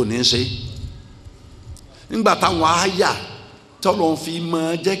ló tó ní ṣe nígbà táwọn àyà tọ́lọ́ fi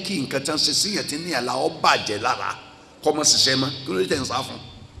máa jẹ́ kí nǹkan tí wọ́n ṣe síyàn tí ní àlà ó bàjẹ́ lára kọ́ mọ́ ṣiṣẹ́ mọ́ kí ló dé tẹ̀ ń sá fún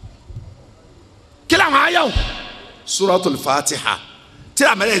kí làwọn àyà o Suratul Fatiha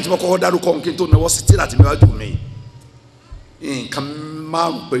tíra mẹ́rẹ̀ẹ́rin tí mo kọ́kọ́ dárúkọ kí n tó náwó sí tíra tí mi wájú mi nǹkan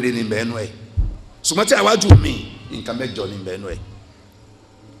márùn péré ní bẹ́ẹ̀ nù ẹ̀ ṣùgbọ́n tíra wájú mi nǹkan mẹ́jọ ní bẹ́ẹ̀ nù ẹ̀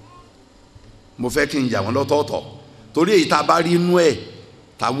mo fẹ́ kí n yà wọ́n lọ́tọ̀ọ̀tọ̀ torí èyí tá a bá rí inú ẹ̀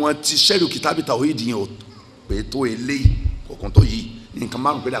táwọn ti sẹ́rù kìtàbí tàwọn ìdíyàn ò pé tó eléyìí kọ̀ọ̀kan tó yìí nǹkan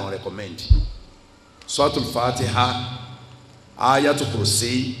márùn péré àwọn rẹ̀kọ́mẹ́ndì Suratul Fatiha Ayatul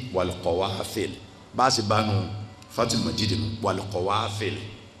Kursi wal Qawafil bá a sì bá nu Fatul Majid wal Qawafil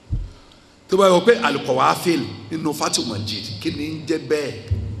tó bá yọ pé al Qawafil nínú Fatul Majid kí ni ń jẹ́ bẹ́ẹ̀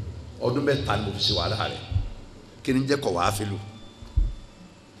ọdún mẹ́ta ni mo fi ṣe wàhálà rẹ̀ kí ni ń jẹ́ Qawafilu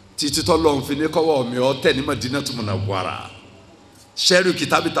títí tọ́lọ́ ń fi ní kọ́wọ́ mi ọ́ tẹ̀ ní Madinatu Munawwara sẹ́rí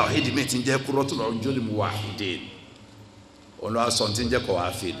kìtàbí tawhid mi ti ń jẹ́ kúrọ́tù lọ́rùn jọ́lì muwahhidin ọ̀nà asọ̀ ti ń jẹ́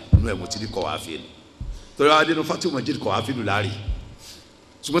kọ̀wáfíìn inú ẹ̀ mo ti rí kọ̀wáfíìn torí wàá dénú Fatul Majid kọ̀wáfíìn láàrin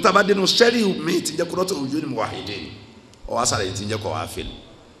ṣùgbọ́n tá a bá dénú sẹ́rí mi ti ń jẹ́ kúrọ́tù lọ́rùn jọ́lì muwahhidin ọ̀wá sàlẹ̀ ti ń jẹ́ kọ̀wáfíìn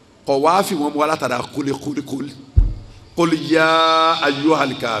wọn mú alátara kúlíkúlíkúlí qul ya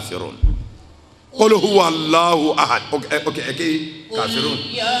ayyuhal kafirun qul huwa Allahu ahad okay kafirun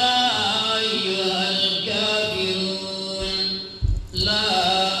ya ayyuhal kafirun la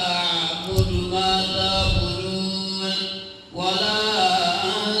a'budu ma ta'budun wa la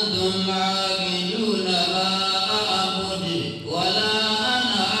antum 'abiduna ma a'budu wa la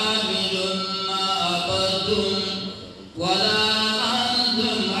ana 'abidun ma abadtum wa la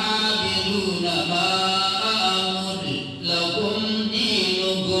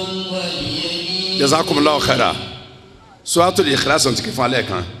jazakumullahu khaira suratul ikhlas on ti ke fale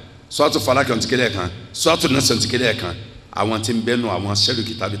kan suratul falaq on ti ke le kan suratul nas on ti ke le kan àwọn tí ń bẹnu àwọn sẹ́lù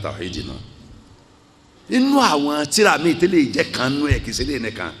kitabi tawhid náà inú àwọn tírà mi tẹ́lẹ̀ jẹ́ kan nú ẹ̀ kì í ṣe lè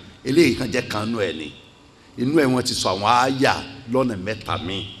nìkan eléyìí kan jẹ́ kan nú ẹ̀ ni inú ẹ̀ wọ́n ti sọ àwọn àyà lọ́nà mẹ́ta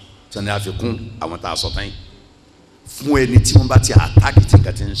mi tí wọ́n ní àfikún àwọn tá a sọ tán fún ẹni tí wọ́n bá ti àtàkì tí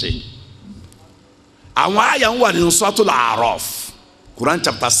nǹkan ti ń ṣe àwọn àyà ń wà nínú suratul A'raf Quran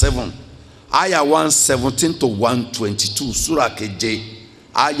chapter 7 aya 117 to 122 sura keje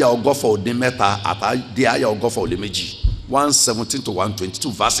aya ọgọ́fà ó dín mẹ́ta àti aya ọgọ́fà ó lé méjì 117 to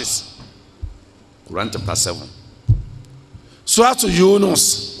 122 verses Quran chapter 7 suratu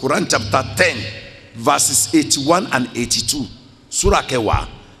Yunus Quran chapter 10 verses 81 and 82 sura kẹwàá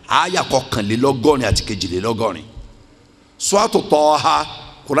aya kọkànlélọ́gọ́rin àti kejìlélọ́gọ́rin suratu Taha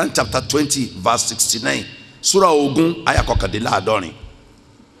Quran chapter 20 verse 69 sura ogún aya kọkàndínláàdọ́rin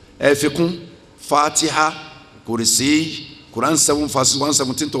ẹ̀fikún Fatiha Kursi Quran 7 verses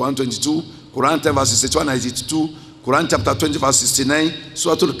 117 to 122 Quran 10 verses 81 and 82 Quran chapter 20 verse 69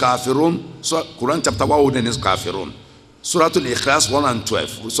 Suratul Kafirun Quran chapter 1 is Kafirun Suratul Ikhlas 1 and 12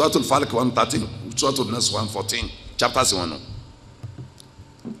 Suratul Falaq 113 Suratul Nas 114 chapters 1.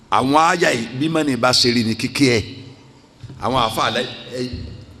 àwọn àyà bí mọ́ni bá ṣe rí ni kíkí ẹ̀ àwọn àfàlẹ́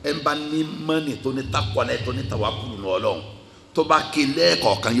ẹ̀ ń bá ní mọ́ni tó ní takwalẹ̀ tó ní tawakkul ní Ọlọ́run tó bá kílẹ̀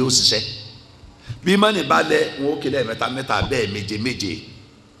kọ̀ọ̀kan yóò ṣiṣẹ́ bí mọ́ni bá lẹ̀ wọn ó kílẹ̀ mẹ́ta mẹ́ta bẹ́ẹ̀ méje méje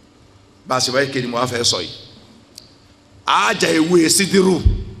bá a ṣe wáyé kéde mo wá fẹ́ sọ yìí àjà ewé sídìrú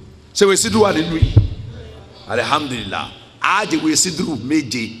ṣé ewé sídìrú wà nínú yìí alihamudulila àjà ewé sídìrú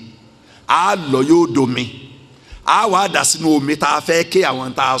méje á lọ yóò domi á wà á dà sínú omi tá a fẹ́ ké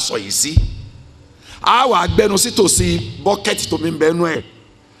àwọn tá a sọ yìí sí á wà á gbẹnu sítòsí bọ́kẹ́tì tó mi ń bẹnu ẹ̀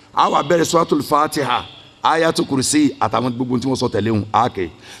á wà á bẹ̀rẹ̀ Suratul Fatiha Ayatul Kursi àtàwọn gbogbo tí wọ́n sọ tẹ̀lé wọn àáké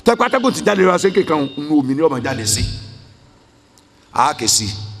tẹ́kọ̀tẹ́kọ̀ ti jáde lọ sí kékan nínú omi ní ọmọ jáde sí àáké sí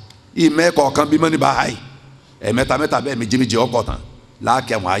ìmẹ́ kọ̀ọ̀kan bí mọ́ni bá háì ẹ̀mẹ́ta mẹ́ta bẹ́ẹ̀ méjì méjì ọkọ̀ tán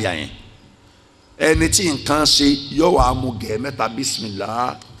láàkẹ́ àwọn àyà yẹn ẹni tí nǹkan ṣe yóò wá mú gẹ̀ẹ́ mẹ́ta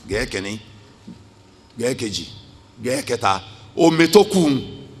bísímìlá gẹ̀ẹ́ kẹ́ni gẹ̀ẹ́ kejì gẹ̀ẹ́ kẹta omi tó kù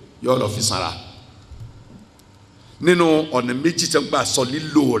yóò lọ fi sanra nínú ọ̀nà méjì tẹ́ ń gbà sọ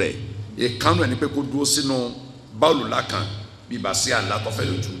lílo rẹ̀ ìkànnì ẹni pé kó dúró sínú báwòlù lákàn bí bàṣẹ àlá tó fẹ́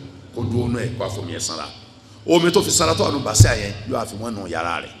lójú kó dúró nù ẹ̀ kó àfọmì ẹ̀ sanra omi tó fi sanra tó wà nù bàṣẹ àyẹn yóò àfi wọn nù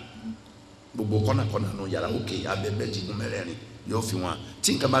yàrá rẹ̀ gbogbo kọ́nàkọ́nà nù yàrá òkè abẹ́bẹ́ jìnnú mẹ́rẹ̀ẹ̀rin yóò fi wọn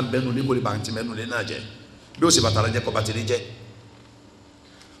tí nǹkan bá ń bẹnu níbo ni bá ń ti mẹ́nu lé náà jẹ bí ó sì bàtà rẹ jẹ kọ́ bá ti rí jẹ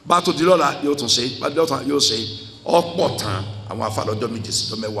bá tó di lọ́la yóò tún ṣe bá dé ọ̀tún yóò ṣe ọ̀pọ̀ tán àwọn afálọ́jọ́ méje sí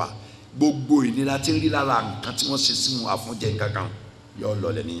mẹ́wàá gbogbo ìnira tí ń rí lára nǹkan tí wọ́n ṣe sínú àfúnjẹ nǹkankan yóò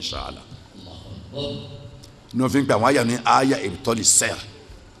lọlẹ̀ ní inṣàlá ní òfin pé àwọn àyà ní àyà ìbítọ́lì sẹ́ẹ̀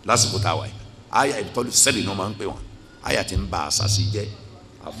lásìkò táwa yìí àyà ìbítọ́lì sẹ́ẹ̀ ni wọ́n máa ń pè wọ́n àyà tí ń ba àṣàṣì jẹ́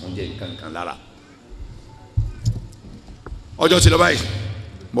àfúnjẹ nǹkankan lára ọjọ́ tí lọ báyìí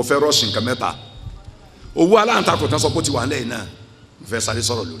mo fẹ́ rọ́ọ̀ṣì nǹkan mẹ́ta owó aláǹtakùn tán sọ pé ó ti wà nílẹ̀ náà mo fẹ́ sáré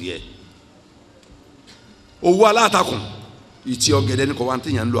sọ̀rọ̀ lórí ẹ̀ owó aláǹtakùn ìtì ọ̀gẹ̀dẹ̀ ní kò wá ń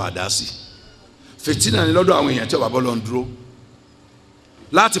tẹ̀yàn ń lo àdá sí fìtínà ní lọ́dọ̀ àwọn èèyàn tí ọba bọ́ lọ ń dúró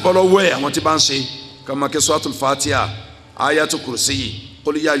láti bọ́ lọ́wọ́ ẹ̀ àwọn tí bá ń ṣe kàmákè Suratul Fatiha Ayatul Kursi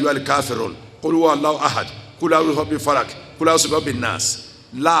qul ya ayyuhal kafirun qul huwa Allahu ahad qul a'udhu birabbil falaq qul a'udhu birabbin nas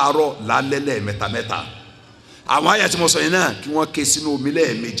láàárọ̀ lálẹ́ mẹ́tamẹ́ta àwọn àyà tí mo sọ yẹn náà kí wọ́n ké sínú omi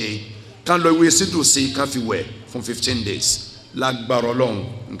lẹ́ẹ̀méje kán lọ ìwé sídùn sí kán fi wẹ̀ fún 15 days lágbára Ọlọ́run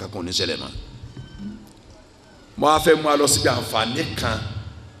nǹkan kan ò ní ṣẹlẹ̀ mọ́. mo á fẹ́ mú a lọ síbi àǹfààní kan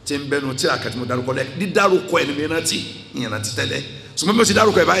tí ń bẹnu tí àkàtì mo dárúkọ lẹ dídárúkọ ẹni mi rántí ìyẹn rántí tẹ́lẹ̀ ṣùgbọ́n mi ò ti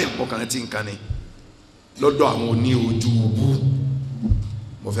dárúkọ ẹ báyìí mo kàn rántí nǹkan ni lọ́dọ̀ àwọn oní ojú ubú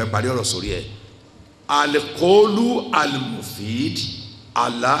mo fẹ́ parí ọ̀rọ̀ sórí ẹ̀ alikolu alimufid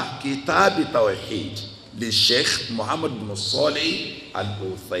ala kitabi tawhid li Sheikh Muhammad bin Salih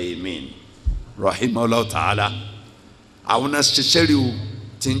al-Uthaymin rahimahullah ta'ala àwọn náà ṣiṣẹ́ rí o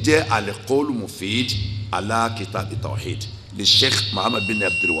tí ń jẹ́ al-Qawl Mufid ala Kitab Tawhid li Sheikh Muhammad bin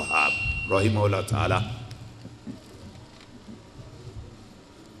Abdul Wahhab rahimahullah ta'ala.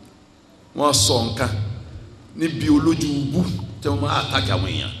 wọ́n sọ nǹkan níbi olójú ubú tí wọ́n máa àtàkì àwọn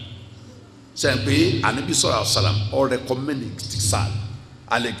èèyàn sẹ́yìn pé Ànábì sallallahu alaihi wasallam ó recommend iktisal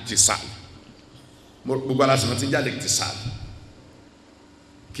al-iktisal gbogbo aláṣẹ tí ń jẹ́ al-iktisal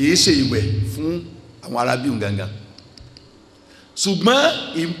kì í ṣe ìwẹ̀ fún àwọn arábíùn gangan ṣùgbọ́n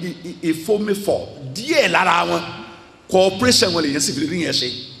ìfomifọ̀ díẹ̀ lára wọn cooperation wọn lè yẹn sì fi rí yẹn ṣe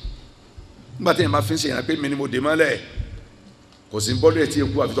nígbà tí yẹn máa fi ń ṣe yẹn pé mi ni mo dè mọ́lẹ̀ kò sí bọ́ọ̀lù ẹ̀ tí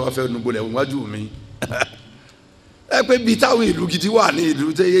eku àfi tó wá fẹ́ nugbó lẹ̀ wájú mi ẹ pé bíi táwọn ìlú gidi wà ní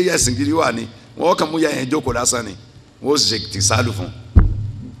ìlú tẹ́ yẹ ẹ̀sìn gidi wà ní wọ́n kàn mú ya yẹn jókòó lásán ni wọ́n sì ṣe ti sálù fún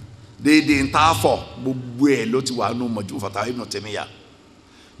déédéé ń tá fọ̀ gbogbo ẹ̀ ló ti wà nù mọ̀jú fata Ibn Taymiyyah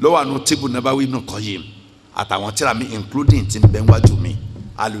ló wà nù Tibu Nabawi Ibn Qayyim àtàwọn tíra mi including ti bẹ́ẹ̀ wájú mi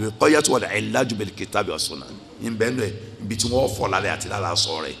al-Wiqayatu wal-'Ilaju bil-Kitabi was-Sunnah ń bẹ́ẹ̀ lọ ibi tí wọ́n fọ̀ lálẹ́ àti lálẹ́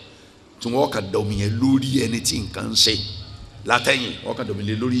sọ rẹ̀ tí wọ́n kà dọ̀mí yẹn lórí ẹni tí nǹkan ń ṣe látẹ̀yìn wọ́n kà dọ̀mí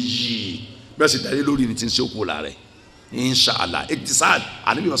lé lórí yìí bẹ́ẹ̀ sì darí lórí ni ti ń ṣe òkú la rẹ̀ inshallah iktisad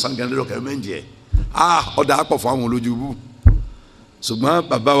Ànábì wasan gan lórí ọkọ̀ méjì ọ̀dà àpọ̀ fún àwọn olójú bú ṣùgbọ́n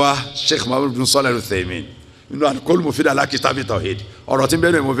bàbá wa Sheikh Muhammad bin Salih al-Uthaymin nínú al-Qawl Mufid ala Kitab Tawhid ọ̀rọ̀ tí ń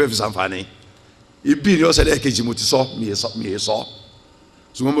bẹ́ẹ̀ mo fẹ́ fi ṣàǹfààní ibi ni ọ̀sẹ̀ lẹ́ẹ̀kejì mo ti sọ mi yé sọ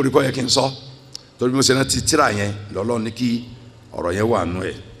ṣùgbọ́n mo rí kọ́ yẹ kí n sọ torí mo ṣe náà ti tíra yẹn lọ́lọ́ ní kí ọ̀rọ̀ yẹn wà nù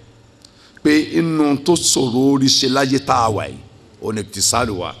ẹ̀ pé inú tó ṣòro orí ṣe láyé tá a wà yìí òun ni iktisad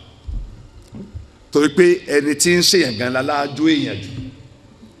wa torí pé ẹni tí ń ṣèyàn gan lálájú èèyàn jù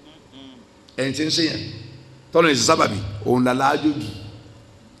ẹni tí ń ṣèyàn tọ́nà ìṣe sábàbí òun lálájú jù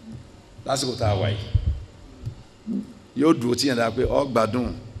lásìkò tá a wà yìí yóò dúró tíyàn dáa pé ọ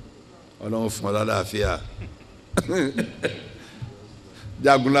gbádùn Ọlọ́run fún ọ lálàáfíà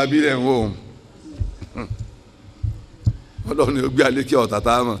Jagunlabi rẹ̀ ń wò ó Ọlọ́run ni ó gbé alẹ́ kí ọ̀tá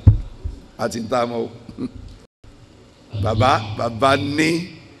tá a mọ̀ àti ń tá a mọ̀ ó bàbá ní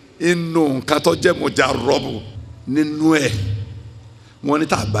inú nǹkan tó jẹ́ mọ̀jà rọ́bù nínú ẹ̀ wọ́n ní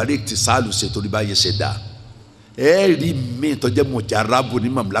tàbárí ti sáàlù ṣe torí báyìí ṣe dá ẹ rí mi tó jẹ́ mọ̀jà rábù ní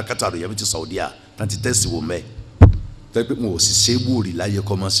mamlakata rẹ̀ yẹn ti Saudiya tán ti tẹ̀sí wò mẹ́ fẹ́ pé mo ò sì ṣe wúri láyé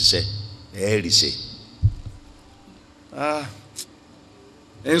kọ́ mọ́ ṣiṣẹ́ ẹ rí ṣe.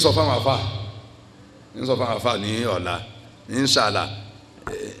 ń sọ fún àwọn afa ní ọ̀la inshallah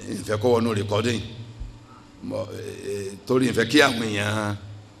ìfẹ́ kọ́ wọnú rìkọ́dìn torí ìfẹ́ kí àwọn èèyàn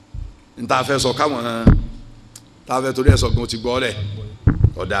nta fẹ́ sọ káwọn ta fẹ́ torí ẹ sọ gan ti gbọ́ rẹ̀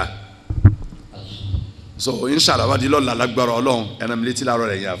kódà so inshallah wadi lọ́la lágbára Ọlọ́run ẹnà mi létí láàárọ̀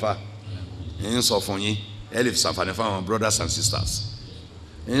rẹ̀ yẹn àfa ń sọ fún yín ẹ lè fi ṣàǹfààní fún àwọn brothers and sisters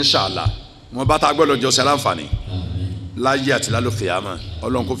inshallah wọn bá ta gbọ́dọ̀ jọ ṣe aláǹfààní láyé àti lálùfẹ́ àmọ́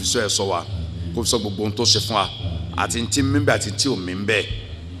Ọlọ́run kò fi sọ ẹ sọ wa kò fi sọ gbogbo ohun tó ṣe fún wa àti ntí mímbẹ àti ntí òmí ń bẹ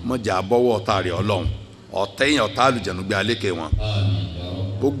mọ̀jà bọ́wọ́ ọ̀tá rẹ̀ Ọlọ́run ọ̀tẹ́yìn ọ̀tá àlùjẹ̀nu gbé alékè wọn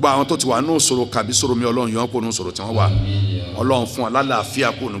gbogbo àwọn tó ti wà ní òṣòro kàbí sòrò mi Ọlọ́run yọ wọn kó ní òṣòro tí wọ́n wà Ọlọ́run fún wọn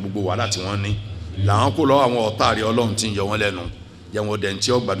lálàáfíà kó ní gbogbo wàhálà tí wọ́n ní làwọn kó lọ́wọ́ àwọn ọ̀tá rẹ̀ Ọlọ́run tí ń yọ wọn lẹ́nu yẹ wọn dẹ̀ ntí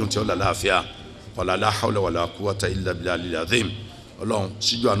ọgbàdùn tí ó lálàáfíà wala la hawla wala quwwata illa billahil azim Ọlọ́run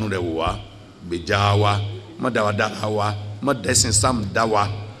síjú àánú rẹ̀ wò wá gbèjà wa má dá wa dára wa má dẹ́sìn Islam dá wa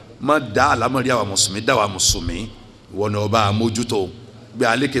má dá àlámọ̀rí àwa mùsùlùmí dá wa mùsùlùmí ìwọ ni ọba àmójútó gbé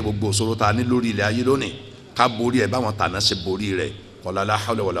alékè gbogbo òṣòro ta ní lórí ilẹ̀ ayé lónìí ká borí ẹ̀ báwọn tàná ṣe borí rẹ̀ wala la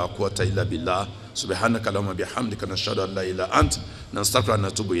hawla wala quwwata illa billah subhanaka allahumma bihamdika nashhadu an la ilaha ant nastaghfiruka wa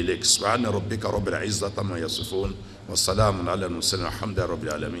natubu ilayk subhana rabbika rabbil izzati amma yasifun wa salamun ala al-mursalin alhamdulillahi rabbil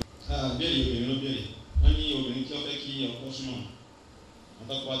alamin. Béèrè obìnrin ló béèrè wọ́n ní obìnrin tí wọ́n fẹ́ kí ọkọ súnmọ́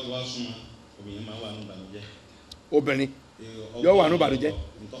àtọ́kọ́ ti wá súnmọ́ obìnrin máa wà ní ìbànújẹ́. obìnrin yóò wà ní ìbànújẹ́.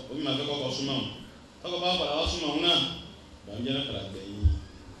 obìnrin máa fẹ́ kọ́kọ́ súnmọ́ tọ́kọ bá padà wá súnmọ́ òun náà ìbànújẹ́ náà padà gbẹ̀yìn.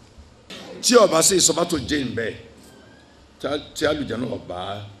 tí ọba ṣe ìsọba tó jẹ́ ìbẹ́ tí alùjẹ̀nu ọba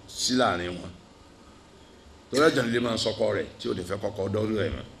sí láàrin wọn torí ẹ̀jẹ̀ nílé máa ń sọkọ rẹ̀ tí ò ní fẹ́ kọ́kọ́ dọ́rú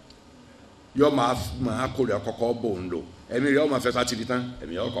ẹ̀ mọ́ yọ máa kórè àkọ́kọ́ bò ń lò ẹ̀mí rẹ̀ ọmọ fẹ́ sátìrì tán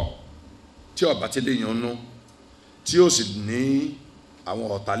ẹ̀mí ọkọ̀ tí ọba tí lè yan nú tí ó sì ní àwọn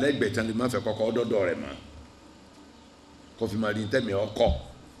ọ̀tàlẹ́gbẹ̀ẹ́ tán lè má fẹ́ kọ́kọ́ dọ́dọ̀ rẹ̀ mọ́ kó fi máa rí tẹ́mi ọkọ̀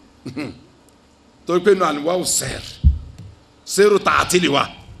torí pé nù àníwáwò sẹ́rù tààtìlì wa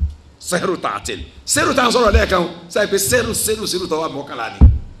sẹ́rù tààtìlì sẹ́rù tàn sọ̀rọ̀ lẹ́ẹ̀kan sẹ́rù pé sẹ́rù tọ́wọ́ mọ́kànlá ni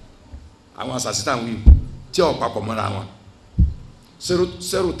àwọn àṣàṣì tàn wí tí ọ̀ papọ̀ mọ́ra wọn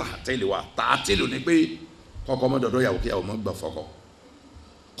sẹ́rù tààtìlì wa tààtìlì ni pé kọ́kọ́ mọ́ dọ̀dọ̀ yàwó kí yàwó mọ́ gbà fọ́kọ́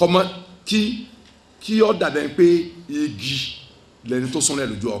kọ́mọ́ kí kí ó dàbẹ̀ pé igi lẹni tó súnlẹ̀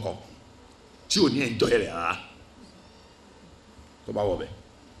lójú ọkọ tí ò ní ẹ̀jọ́ rẹ̀ rárá tó bá wọ̀ bẹ́ẹ̀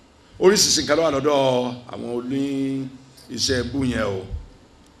oríṣiríṣi nǹkan ló wà lọ́dọ̀ àwọn oní iṣẹ́ bú yẹn o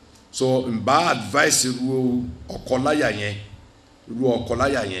so n bá advice irú ọkọ láyà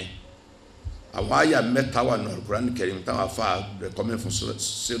yẹn àwọn àyà mẹ́ta wà nínú Al-Qur'an Karim táwọn afa recommend fún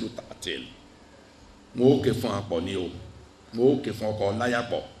sẹ́lù tààtìl mo ó ké fún apọ̀ ní o mo ó ké fún ọkọ láyà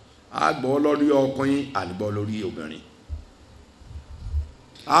pọ̀ àgbọ̀ lórí ọkùnrin ànígbọ̀ lórí obìnrin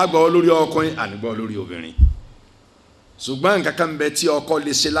àgbọ̀ lórí ọkùnrin ànígbọ̀ lórí obìnrin ṣùgbọ́n nǹkan kan bẹ tí ọkọ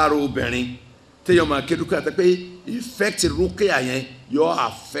lè ṣe lára obìnrin téèyàn máa ké dúkìá tẹ pé effect rúkìá yẹn yóò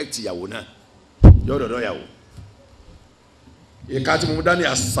affect ìyàwó náà yóò dọ̀dọ̀ ìyàwó ìka tí mo mú dání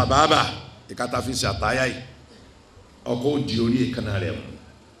àsàbàbà ìka tá a fi ṣe àtàyà yìí ọkọ ó di orí ìkànnà rẹ̀ mú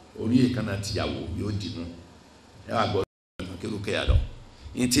orí ìkànnà tìyàwó yóò dì mú ẹ wà gbọ́ ké rúkìá lọ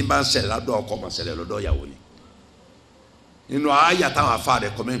ní tí n bá ń ṣẹlẹ̀ lọ́dọ̀ ọkọ máa ṣẹlẹ̀ lọ́dọ̀ ìyàwó ni nínú àyà táwọn afa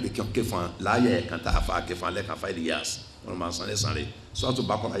rẹ̀ kọ́ mẹ́rin bí kí wọ́n ké fún un láyà ẹ̀kan tá a fa ké fún un lẹ́ẹ̀kan 5 years wọn máa san lẹ́sàn rẹ̀ Suratul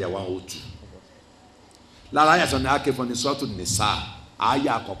Baqara àyà 102 lára àyà sọ̀rọ̀ ní aké fún un ní Suratul Nisa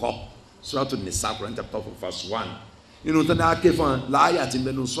àyà àkọ́kọ́ Suratul Nisa Quran chapter 4 verse 1 nínú tó ní aké fún un láyà tí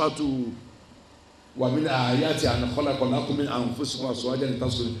mẹ́nu wa min ayati an khalaqa lakum min anfusikum azwajan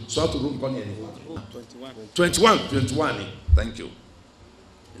litaskunu Suratul Rum kọ́ni ẹni 21 ni thank you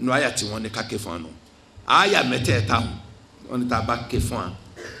nínú àyà tí wọ́n ní ká ké fún un àyà mẹ́tẹ̀ẹ̀ta wọn ní tá a bá ké fún wa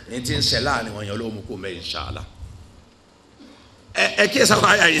ní tí ń ṣe láàrin wọn yẹn ló mú kó mẹ́ inshallah ẹ kí ẹ sábà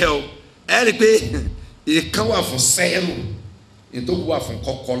ayà yẹ o ẹ rí i pé ìkan wà fún sẹ́ẹ̀rù ìtòkù wà fún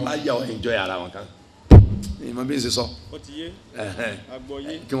kọ́kọ́ láyà ọ̀ enjoy ara wọn kan ìmọ̀ bí n ṣe sọ ó ti yé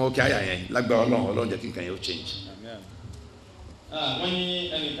agbọ́yé kí wọ́n kí ayà yẹn lágbára Ọlọ́run jẹ́ kí nǹkan yẹn ó change. wọ́n ní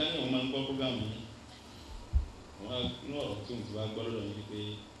ẹnìkan ní òun máa ń gbọ́ program yìí wọ́n ní ọ̀rọ̀ tí òun ti wá gbọ́ lọ́dọ̀ yìí pé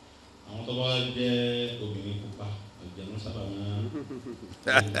àwọn tó bá jẹ́ obìnrin pupa àjẹmọ́ sábà máa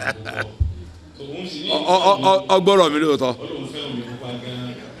ọgbọ́rọ̀ mi lóòótọ́. Ọlọ́run fẹ́ omi pupa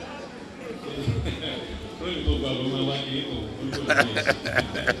gan-an lórí tó gba ló máa wá kiri kò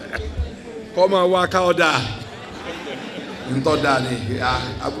kọ́ máa wá ká ọ́ dáa ntọ́ dáa ni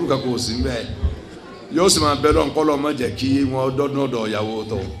aburú kan kò sí mbẹ́ yóò sì máa bẹ́ lọ́nkọ́lọ́ má jẹ́ kí wọ́n dọ́dún ọ̀dọ̀ ìyàwó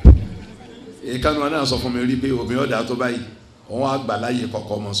tó ìkànnì wọn náà sọ fún mi rí pé obìnrin ọ̀dà tó báyìí òun àgbà láyè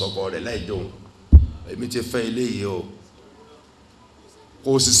kọ̀kọ́ ọmọ sọ̀kọ rẹ̀ láì dóhùn èmi ti fẹ́ eléyìí o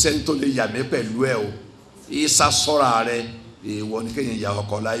kò sì sẹ́ni tó lè yà mí pẹ̀lú ẹ o Issa sọ́ra rẹ èèwọ̀ ní kéèyàn ya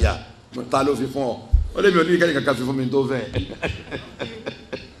ọkọ láyà ta ló fi fún ọ ó lè mi ò ní kẹ́ni kankan fi fún mi tó fẹ́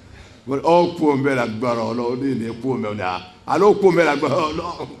ọ kú omi bẹ́ẹ̀ lágbára Ọlọ́run ó ní ìní kú omi ọ̀nà àlọ́ kú omi bẹ́ẹ̀ lágbára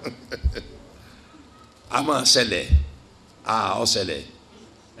Ọlọ́run a máa ṣẹlẹ̀ ọ ṣẹlẹ̀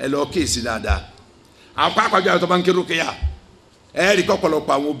ẹ lọ kíyèsí dáadáa àwọn pàápàá jẹ́ àwọn tó bá ń kéré kéya ẹ rí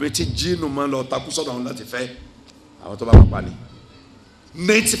kọ́pọ̀lọpọ̀ àwọn obìnrin tí jíìnù máa ń lọ takú sọ́dọ̀ àwọn láti fẹ́ àwọn tó bá pàpà ní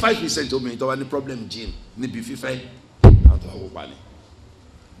 95% obìnrin tó wá ní problem gene níbi fífẹ́ àwọn tó bá wò pa ní.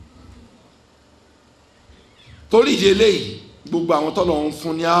 torí ìdí eléyìí gbogbo àwọn tó lọ ń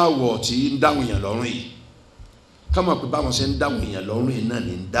fún ní àwọ̀ tí ń dáhùn èèyàn lọ́rùn yìí ká mọ̀ pé báwọn ṣe ń dáhùn èèyàn lọ́rùn yìí náà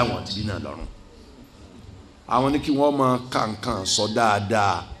ní ń dáhùn àti bí náà lọ́rùn. àwọn ní kí wọ́n máa kàǹkàn sọ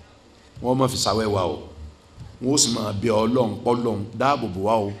dáadáa wọ́n máa fi ṣàwẹ́wà o wọ́n ó sì máa bẹ Ọlọ́run pọ́lọ́run dáàbò bò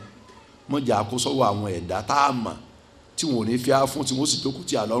wá o mọ̀jà àkósọ́wọ́ àwọn ẹ̀dá tá a mà tí wọn ò ní fi á fún tí wọn ó sì tókù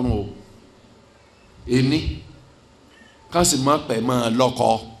tí a lọ́rùn o ẹni ká sì má pẹ́ máa lọ́kọ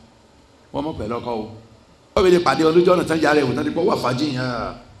wọ́n má pẹ́ lọ́kọ o wọ́n bẹ lè pàdé ọlójú ọ̀nà tán yàrá ẹ̀wọ̀n tán ní pọ̀ wà fàájì yẹn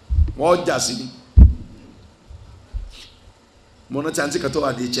wọ́n jà sí ni mo rántí àǹtí kan tó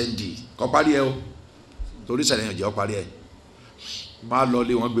wà ní HND kọ́ parí ẹ o torí ìṣẹ̀lẹ̀ yẹn jẹ́ ọ parí ẹ máa lọ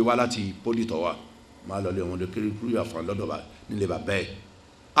lé wọn gbé wá láti pólì tọ́ wa máa lọ lé wọn lè kiri kúrú àfọ̀n lọ́dọ̀ nílé bàbá ẹ̀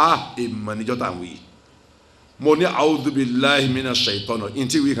èèmọ̀ níjọ́ tá à ń wí mo ní a'udhu billahi minash shaitani ní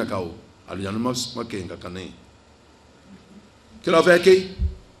tí wí kankan o àlùjáde mọ́ kéyìn kankan náà kí ló fẹ́ ké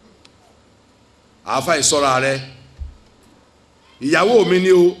àáfà ìsọ́ra rẹ ìyàwó mi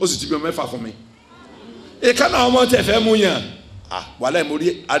ni o ó sì ti bí ọmọ mẹ́fà fún mi ìkànnà ọmọ tẹ̀ fẹ́ mú yàn wàhálà mo rí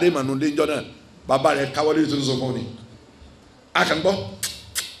adémanu léjọ́ náà bàbá rẹ̀ káwọ́lé tó ń sọ fún mi akàngbọ́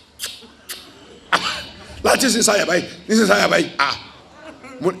láti sin sáyà báyìí ní sin sáyà báyìí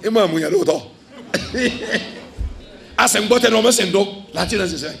ẹ máa mú yàn lóòótọ́ asẹ̀ngbọ́ tẹ̀lé ọmọ sẹ̀ndọ́ láti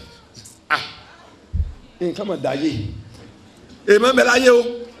sin sáyà nǹkan mà dá yé èèmọ̀ bẹ̀ láyé o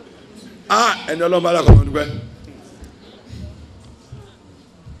ẹni ọlọ́mọ alákọ̀ọ́ ọmọ dúpẹ́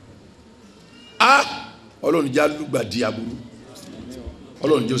ọlọ́run jẹ́ alúgbàdì aburú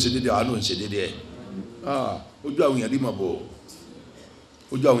ọlọ́run jẹ́ ó ṣe dédé àwọn náà ń ṣe dédé ẹ̀ ojú àwọn èèyàn rí mọ̀ bò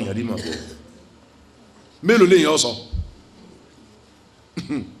ojú àwọn èèyàn rí mọ̀ bò mélòó lè yàn ọ sọ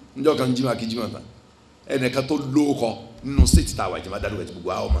njọ́ kan jí máa kí jí máa ta ẹnìkan tó lóko nínú state tá a wà jẹ́ máa dárúkọ ẹ̀tì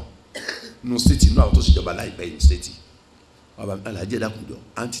gbogbo àwọn ọmọ nínú state nínú àwọn tó ṣèjọba láìpẹ́ yìí state ọba alájẹ́ dàkúndọ̀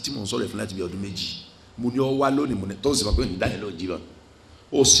àǹtí tí mò ń sọ̀rọ̀ fún láti bí ọdún méjì mo ní ọ wá lónìí mo ní tó ń sọ pé nígbà yẹn ló jí lọ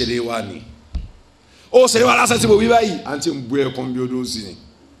ó ṣeré wá ni ó ṣeré wá lásán tí mo wí báyìí àǹtí ń bu ẹkún bí odó sí ni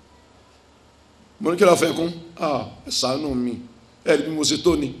mo ní kí lọ́ọ́ fẹ́ kún ṣàánú mi ẹ̀rí bí mo ṣe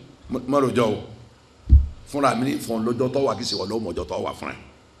tó ni má rojọ́ o fúnra mi ní fún lọ́jọ́ tó wà kí sì wọ́n lọ́wọ́ mọ́jọ́ tó wà fúnra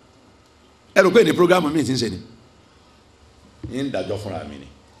ẹ rò pé ní programu mi ti ń ṣe ni ń dájọ́ fúnra mi ni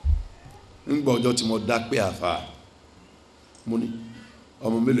ń gbọ́ ọjọ́ tí mo dá pé àfa mo ní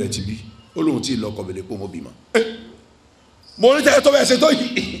ọmọ mélòó ẹ ti bí ó lóun tí ì lọ́kọ̀ bẹ̀lẹ̀ pé mo bímọ mo ní tẹ́lẹ̀ tó bẹ́ẹ̀ ṣe tó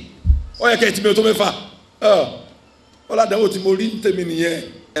yìí ó yẹ kẹ́ ẹ ti mi tó mẹ́fà ọ̀làdánwò tí mo rí ń tẹ̀mí nìyẹn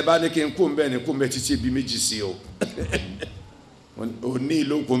ẹ bá ní kí n kó ń bẹ́ẹ̀ ní kó ń bẹ́ẹ̀ títí ibi méjì sí o òní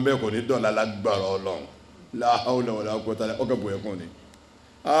ìlú kó ń bẹ́ẹ̀ kò ní dọ̀la lágbára Ọlọ́run láhàó lọ́wọ́ làwọn kó tálẹ̀ ọkọ̀ bòye kún ni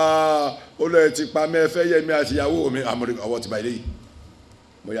olóyè ti pa mẹ́fẹ́ yẹ mi àti ìyàwó mi àmúrí ọwọ́ ti bá ilé yìí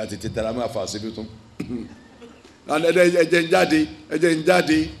mo yà tètè tẹ̀lé máa fà síbi tún ẹ̀jẹ̀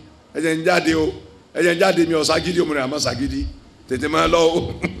ń jáde o ẹ̀jẹ̀ ń jáde mi ò ságídí òmùrẹ̀ àmọ́ ságídí tètè máa lọ o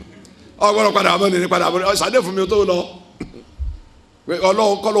ọgbọ́dọ̀ padà àmọ́ nìyẹn padà àmọ́ ṣàdé fún mi tó lọ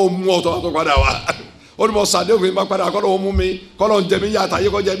Ọlọ́run kọ́ ló mú ọ̀tọ̀ tó padà wá ó ní mo ṣàdé fún mi bá padà kọ́ ló mú mi kọ́ ló ń jẹ mí yàtọ̀ ayé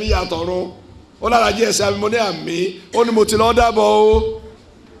kọ́ jẹ mí yàtọ̀ rún ó lára jí ẹsẹ̀ àmì mo ní àmì ó ní mo ti lọ dábọ̀ o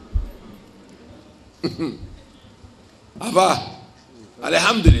àbá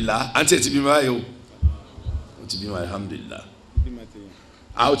alihamdulilah àǹtí ẹ̀ ti bímọ ayé o ó ti bímọ alihamdulilah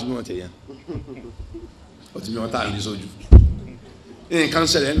ó ti bímọ tẹ̀yẹ ó ti bímọ tá à ń rí sójú nǹkan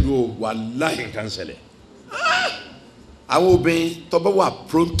ṣẹlẹ̀ ń lu o wàláhì nǹkan ṣẹlẹ̀ àwọn obìnrin tó bá wà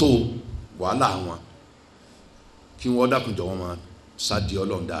pronto wàhálà wọn kí wọ́n dákunjọ wọn máa sáàdì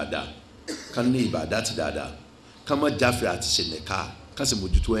Ọlọ́run dáadáa ká ní ìbàdá ti dáadáa ká má jáfẹ́ àti ṣẹlẹ̀ká ká sì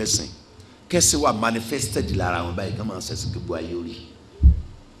mójútó ẹ̀sìn kẹ́sì wà manifested lára wọn báyìí ká máa ṣẹ̀sìn gbogbo ayé orí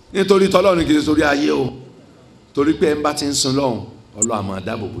nítorí tọ́lọ́run kì í sórí ayé o torí pé ẹ̀ ń bá ti ń sin lọ́hùn Ọlọ́run á máa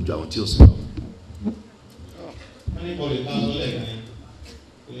dáàbò bójú àwọn tí ò sin lọ́hùn. wọ́n ní bọ́ọ̀lù táwọn ọlọ́lẹ̀ kan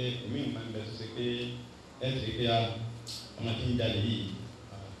pé èmi ò máa ń bẹ tó ṣe pé ẹ̀ ti rí pé ọmọ tí ń jalè yìí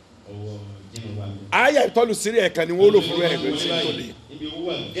ọwọ́ jìnnà wà mí. ayé ìtọ́lù sírí ẹ̀ka ni wọ́n lò fún ẹ̀ ẹgbẹ́ sí ìtòlè ibi owó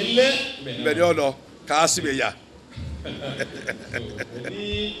wà gẹ́lẹ́ bẹ̀rẹ̀ ọ̀nà ká síbẹ̀ yá.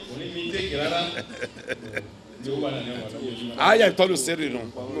 òní mi tẹ́kì rárá ibi owó wà náà ní ọ̀wọ́ lọ́wọ́. ayé ìtọ́lù sírí nù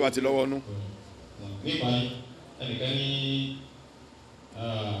ní wàá ti lọ́wọ́ nù. nípa ẹnìkan ní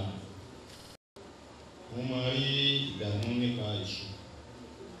wọ́n máa rí ìdààmú nípa ìṣù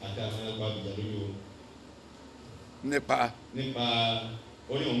àti àwọn ẹgbẹ́ àbújá lójú oorun. nípa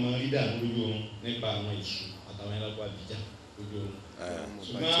ó ní òun máa rí ìdààmú lójú oorun nípa àwọn ìṣù àtàwọn ẹgbẹ́ àbújá lójú oorun.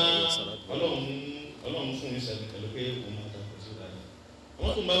 ṣùgbọ́n Ọlọ́run fún mi sẹ́ni pẹ̀lú pé òun máa ta kò sí ìdájọ́.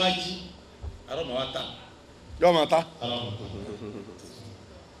 àwọn tó ń bá wá jí arọ́ màá wá ta. yọ máa ta. arọ́ màá ta.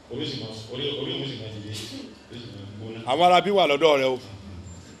 orí òun sì máa dìde gbóná. àwọn arábí wà lọ́dọ̀ rẹ o.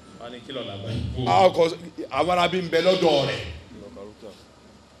 wọ́n ní kí lọ́la báyìí. àwọn arábí ń bẹ lọ́dọ̀ rẹ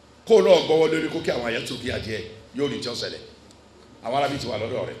kó náà gbọ́wọ́ lórí kó kí àwọn àyẹ̀tò kí adìẹ yóò rí tí ó ṣẹlẹ̀ àwọn arábí ti wà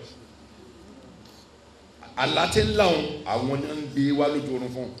lọ́dọ̀ rẹ. àlàtí ńlá àwọn ní ń gbé wá lójú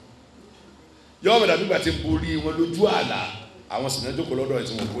oorun fún yọ ọmọdé àbígbà tí ń borí wọn lójú àlà àwọn sì náà jókòó lọ́dọ̀ rẹ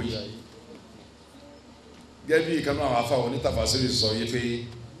tí wọ́n kó yìí. gẹ́gẹ́ bí ìkànnì àwọn afáwọn onítàfàṣírí sọ yìí pé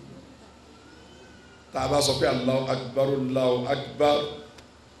tá a bá sọ pé Allahu Akbar Allahu Akbar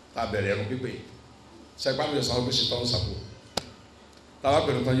tá a bẹ̀rẹ̀ ẹ̀rùn pípé sẹ́gbà mi yọ sọ pé ṣètò ọ̀sàkó tá a bá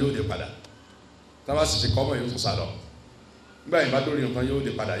pẹ̀lú nǹkan yóò dé padà tá a bá sì ṣe kọ́mọ̀ yóò tún sá lọ nígbà yìí bá dórí nǹkan yóò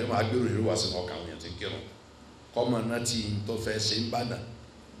dé padà yóò máa gbèrò ìrú wá sínú ọkàn àwọn èèyàn tí ń kírun kọ́mọ̀ náà tí n tó fẹ́ ṣe ń bàdà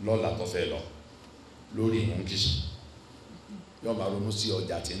lọ́la tó fẹ́ lọ lórí ìhun kìsì yóò máa ronú sí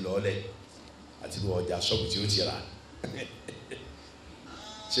ọjà tí ń lọ ọlẹ̀ àti ọjà ṣọ́ọ̀bù tí ó ti rà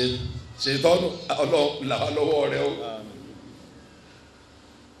ṣètọ́nù lọ́wọ́ rẹ o.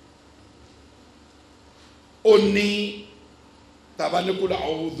 ó ní tabanikula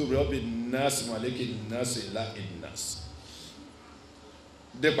a'udhu bi rabbin nas malikin nas ilahin nas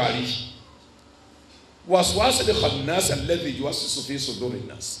de parí waswasil khannas alladhi yuwaswisu fi sudurin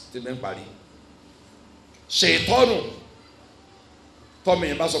nas tí bẹ́ẹ̀ parí ṣètọ́nù tọ́mì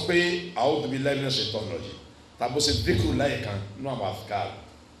yẹn bá sọ pé a'udhu billahi minash shaitani rajim tàbí ó ṣe dhikru láyé kan nínú àwọn afkar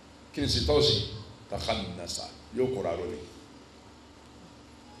kí ni ṣètọ́ ṣe takhannasa yóò kóra lórí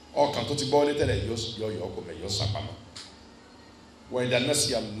ọkàn tó ti bọ́ ní tẹ́lẹ̀ yọ ọkọ̀ mẹ́ yọ sàpamọ́ wọ́n ìdáná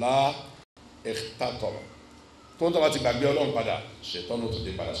sí àlá ẹ̀tàtọ̀ tó ń tọ́ bá ti gbàgbé Ọlọ́run padà ṣètọ́nù tó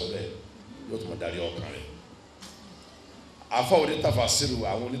dé padà sọ́dọ̀ ẹ̀ yóò tó mọ̀ darí ọkàn rẹ̀ afọ onítàfàsírù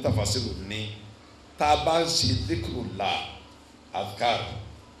àwọn onítàfàsírù ní tá a bá ń ṣe dhikrullah adhkar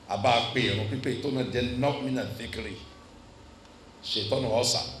àbá pé ìrun pípé tó náà jẹ́ nọ́ọ̀mìnà dékèrè ṣètọ́nù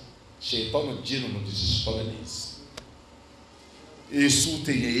ọ̀sà ṣètọ́nù jìnnù ló ti ṣètọ́nù nìyí èso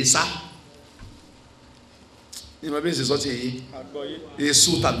tèyẹ yìí sá ní ma bí n ṣe sọ tiẹ̀ yìí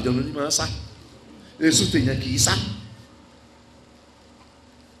èso tàbí jọ̀nù ní ma sá èso tèyẹ kì í sá.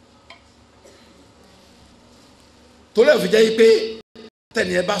 torí ẹ̀ fi jẹ́ yí pé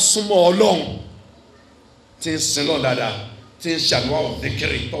tẹ́ni ẹ bá súnmọ́ Ọlọ́run tí ń sin lọ́n dáadáa tí ń ṣàdúrà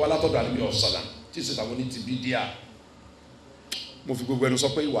òdekere tọ́wọ́ látọ̀dọ̀ àdúgbò ọ̀sọ̀là tí ń ṣe tàwọn ní ti bí díà mo fi gbogbo ẹnu sọ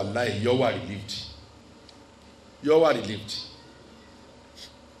pé wàláhì yọ wà relieved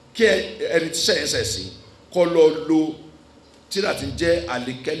kí ẹni tí sẹ́yìn sẹ̀ sí kọ́ lọ lo tíra ti jẹ́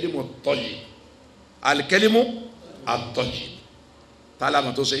alikẹ́límù àtọ́jì tá a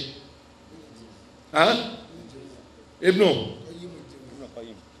lámà tó ṣe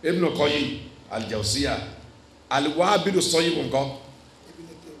Ibnu Qayyim al-Jawziyya al-Wabil Sayyib nǹkan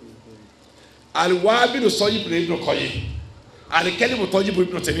al-Wabil Sayyib ní Ibnu Qayyim alikẹ́límù tọ́jì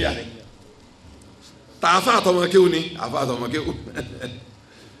Ibnu Taymiyyah ni tààfà àtọmọkéwù ni àfà àtọmọkéwù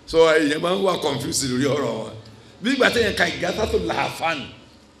so èyàn máa ń wà confused lórí ọ̀rọ̀ wọn bí ìgbà tẹ̀yìn ka Ighathatul Lahfan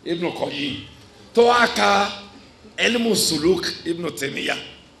Ibnu Qayyim tó wá ka Ilmu Suluk Ibnu Taymiyyah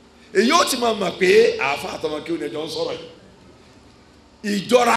èyí ó ti máa mọ̀ pé àfà àtọmọkéwù ni ẹjọ́ ń sọ̀rọ̀ yìí ìjọra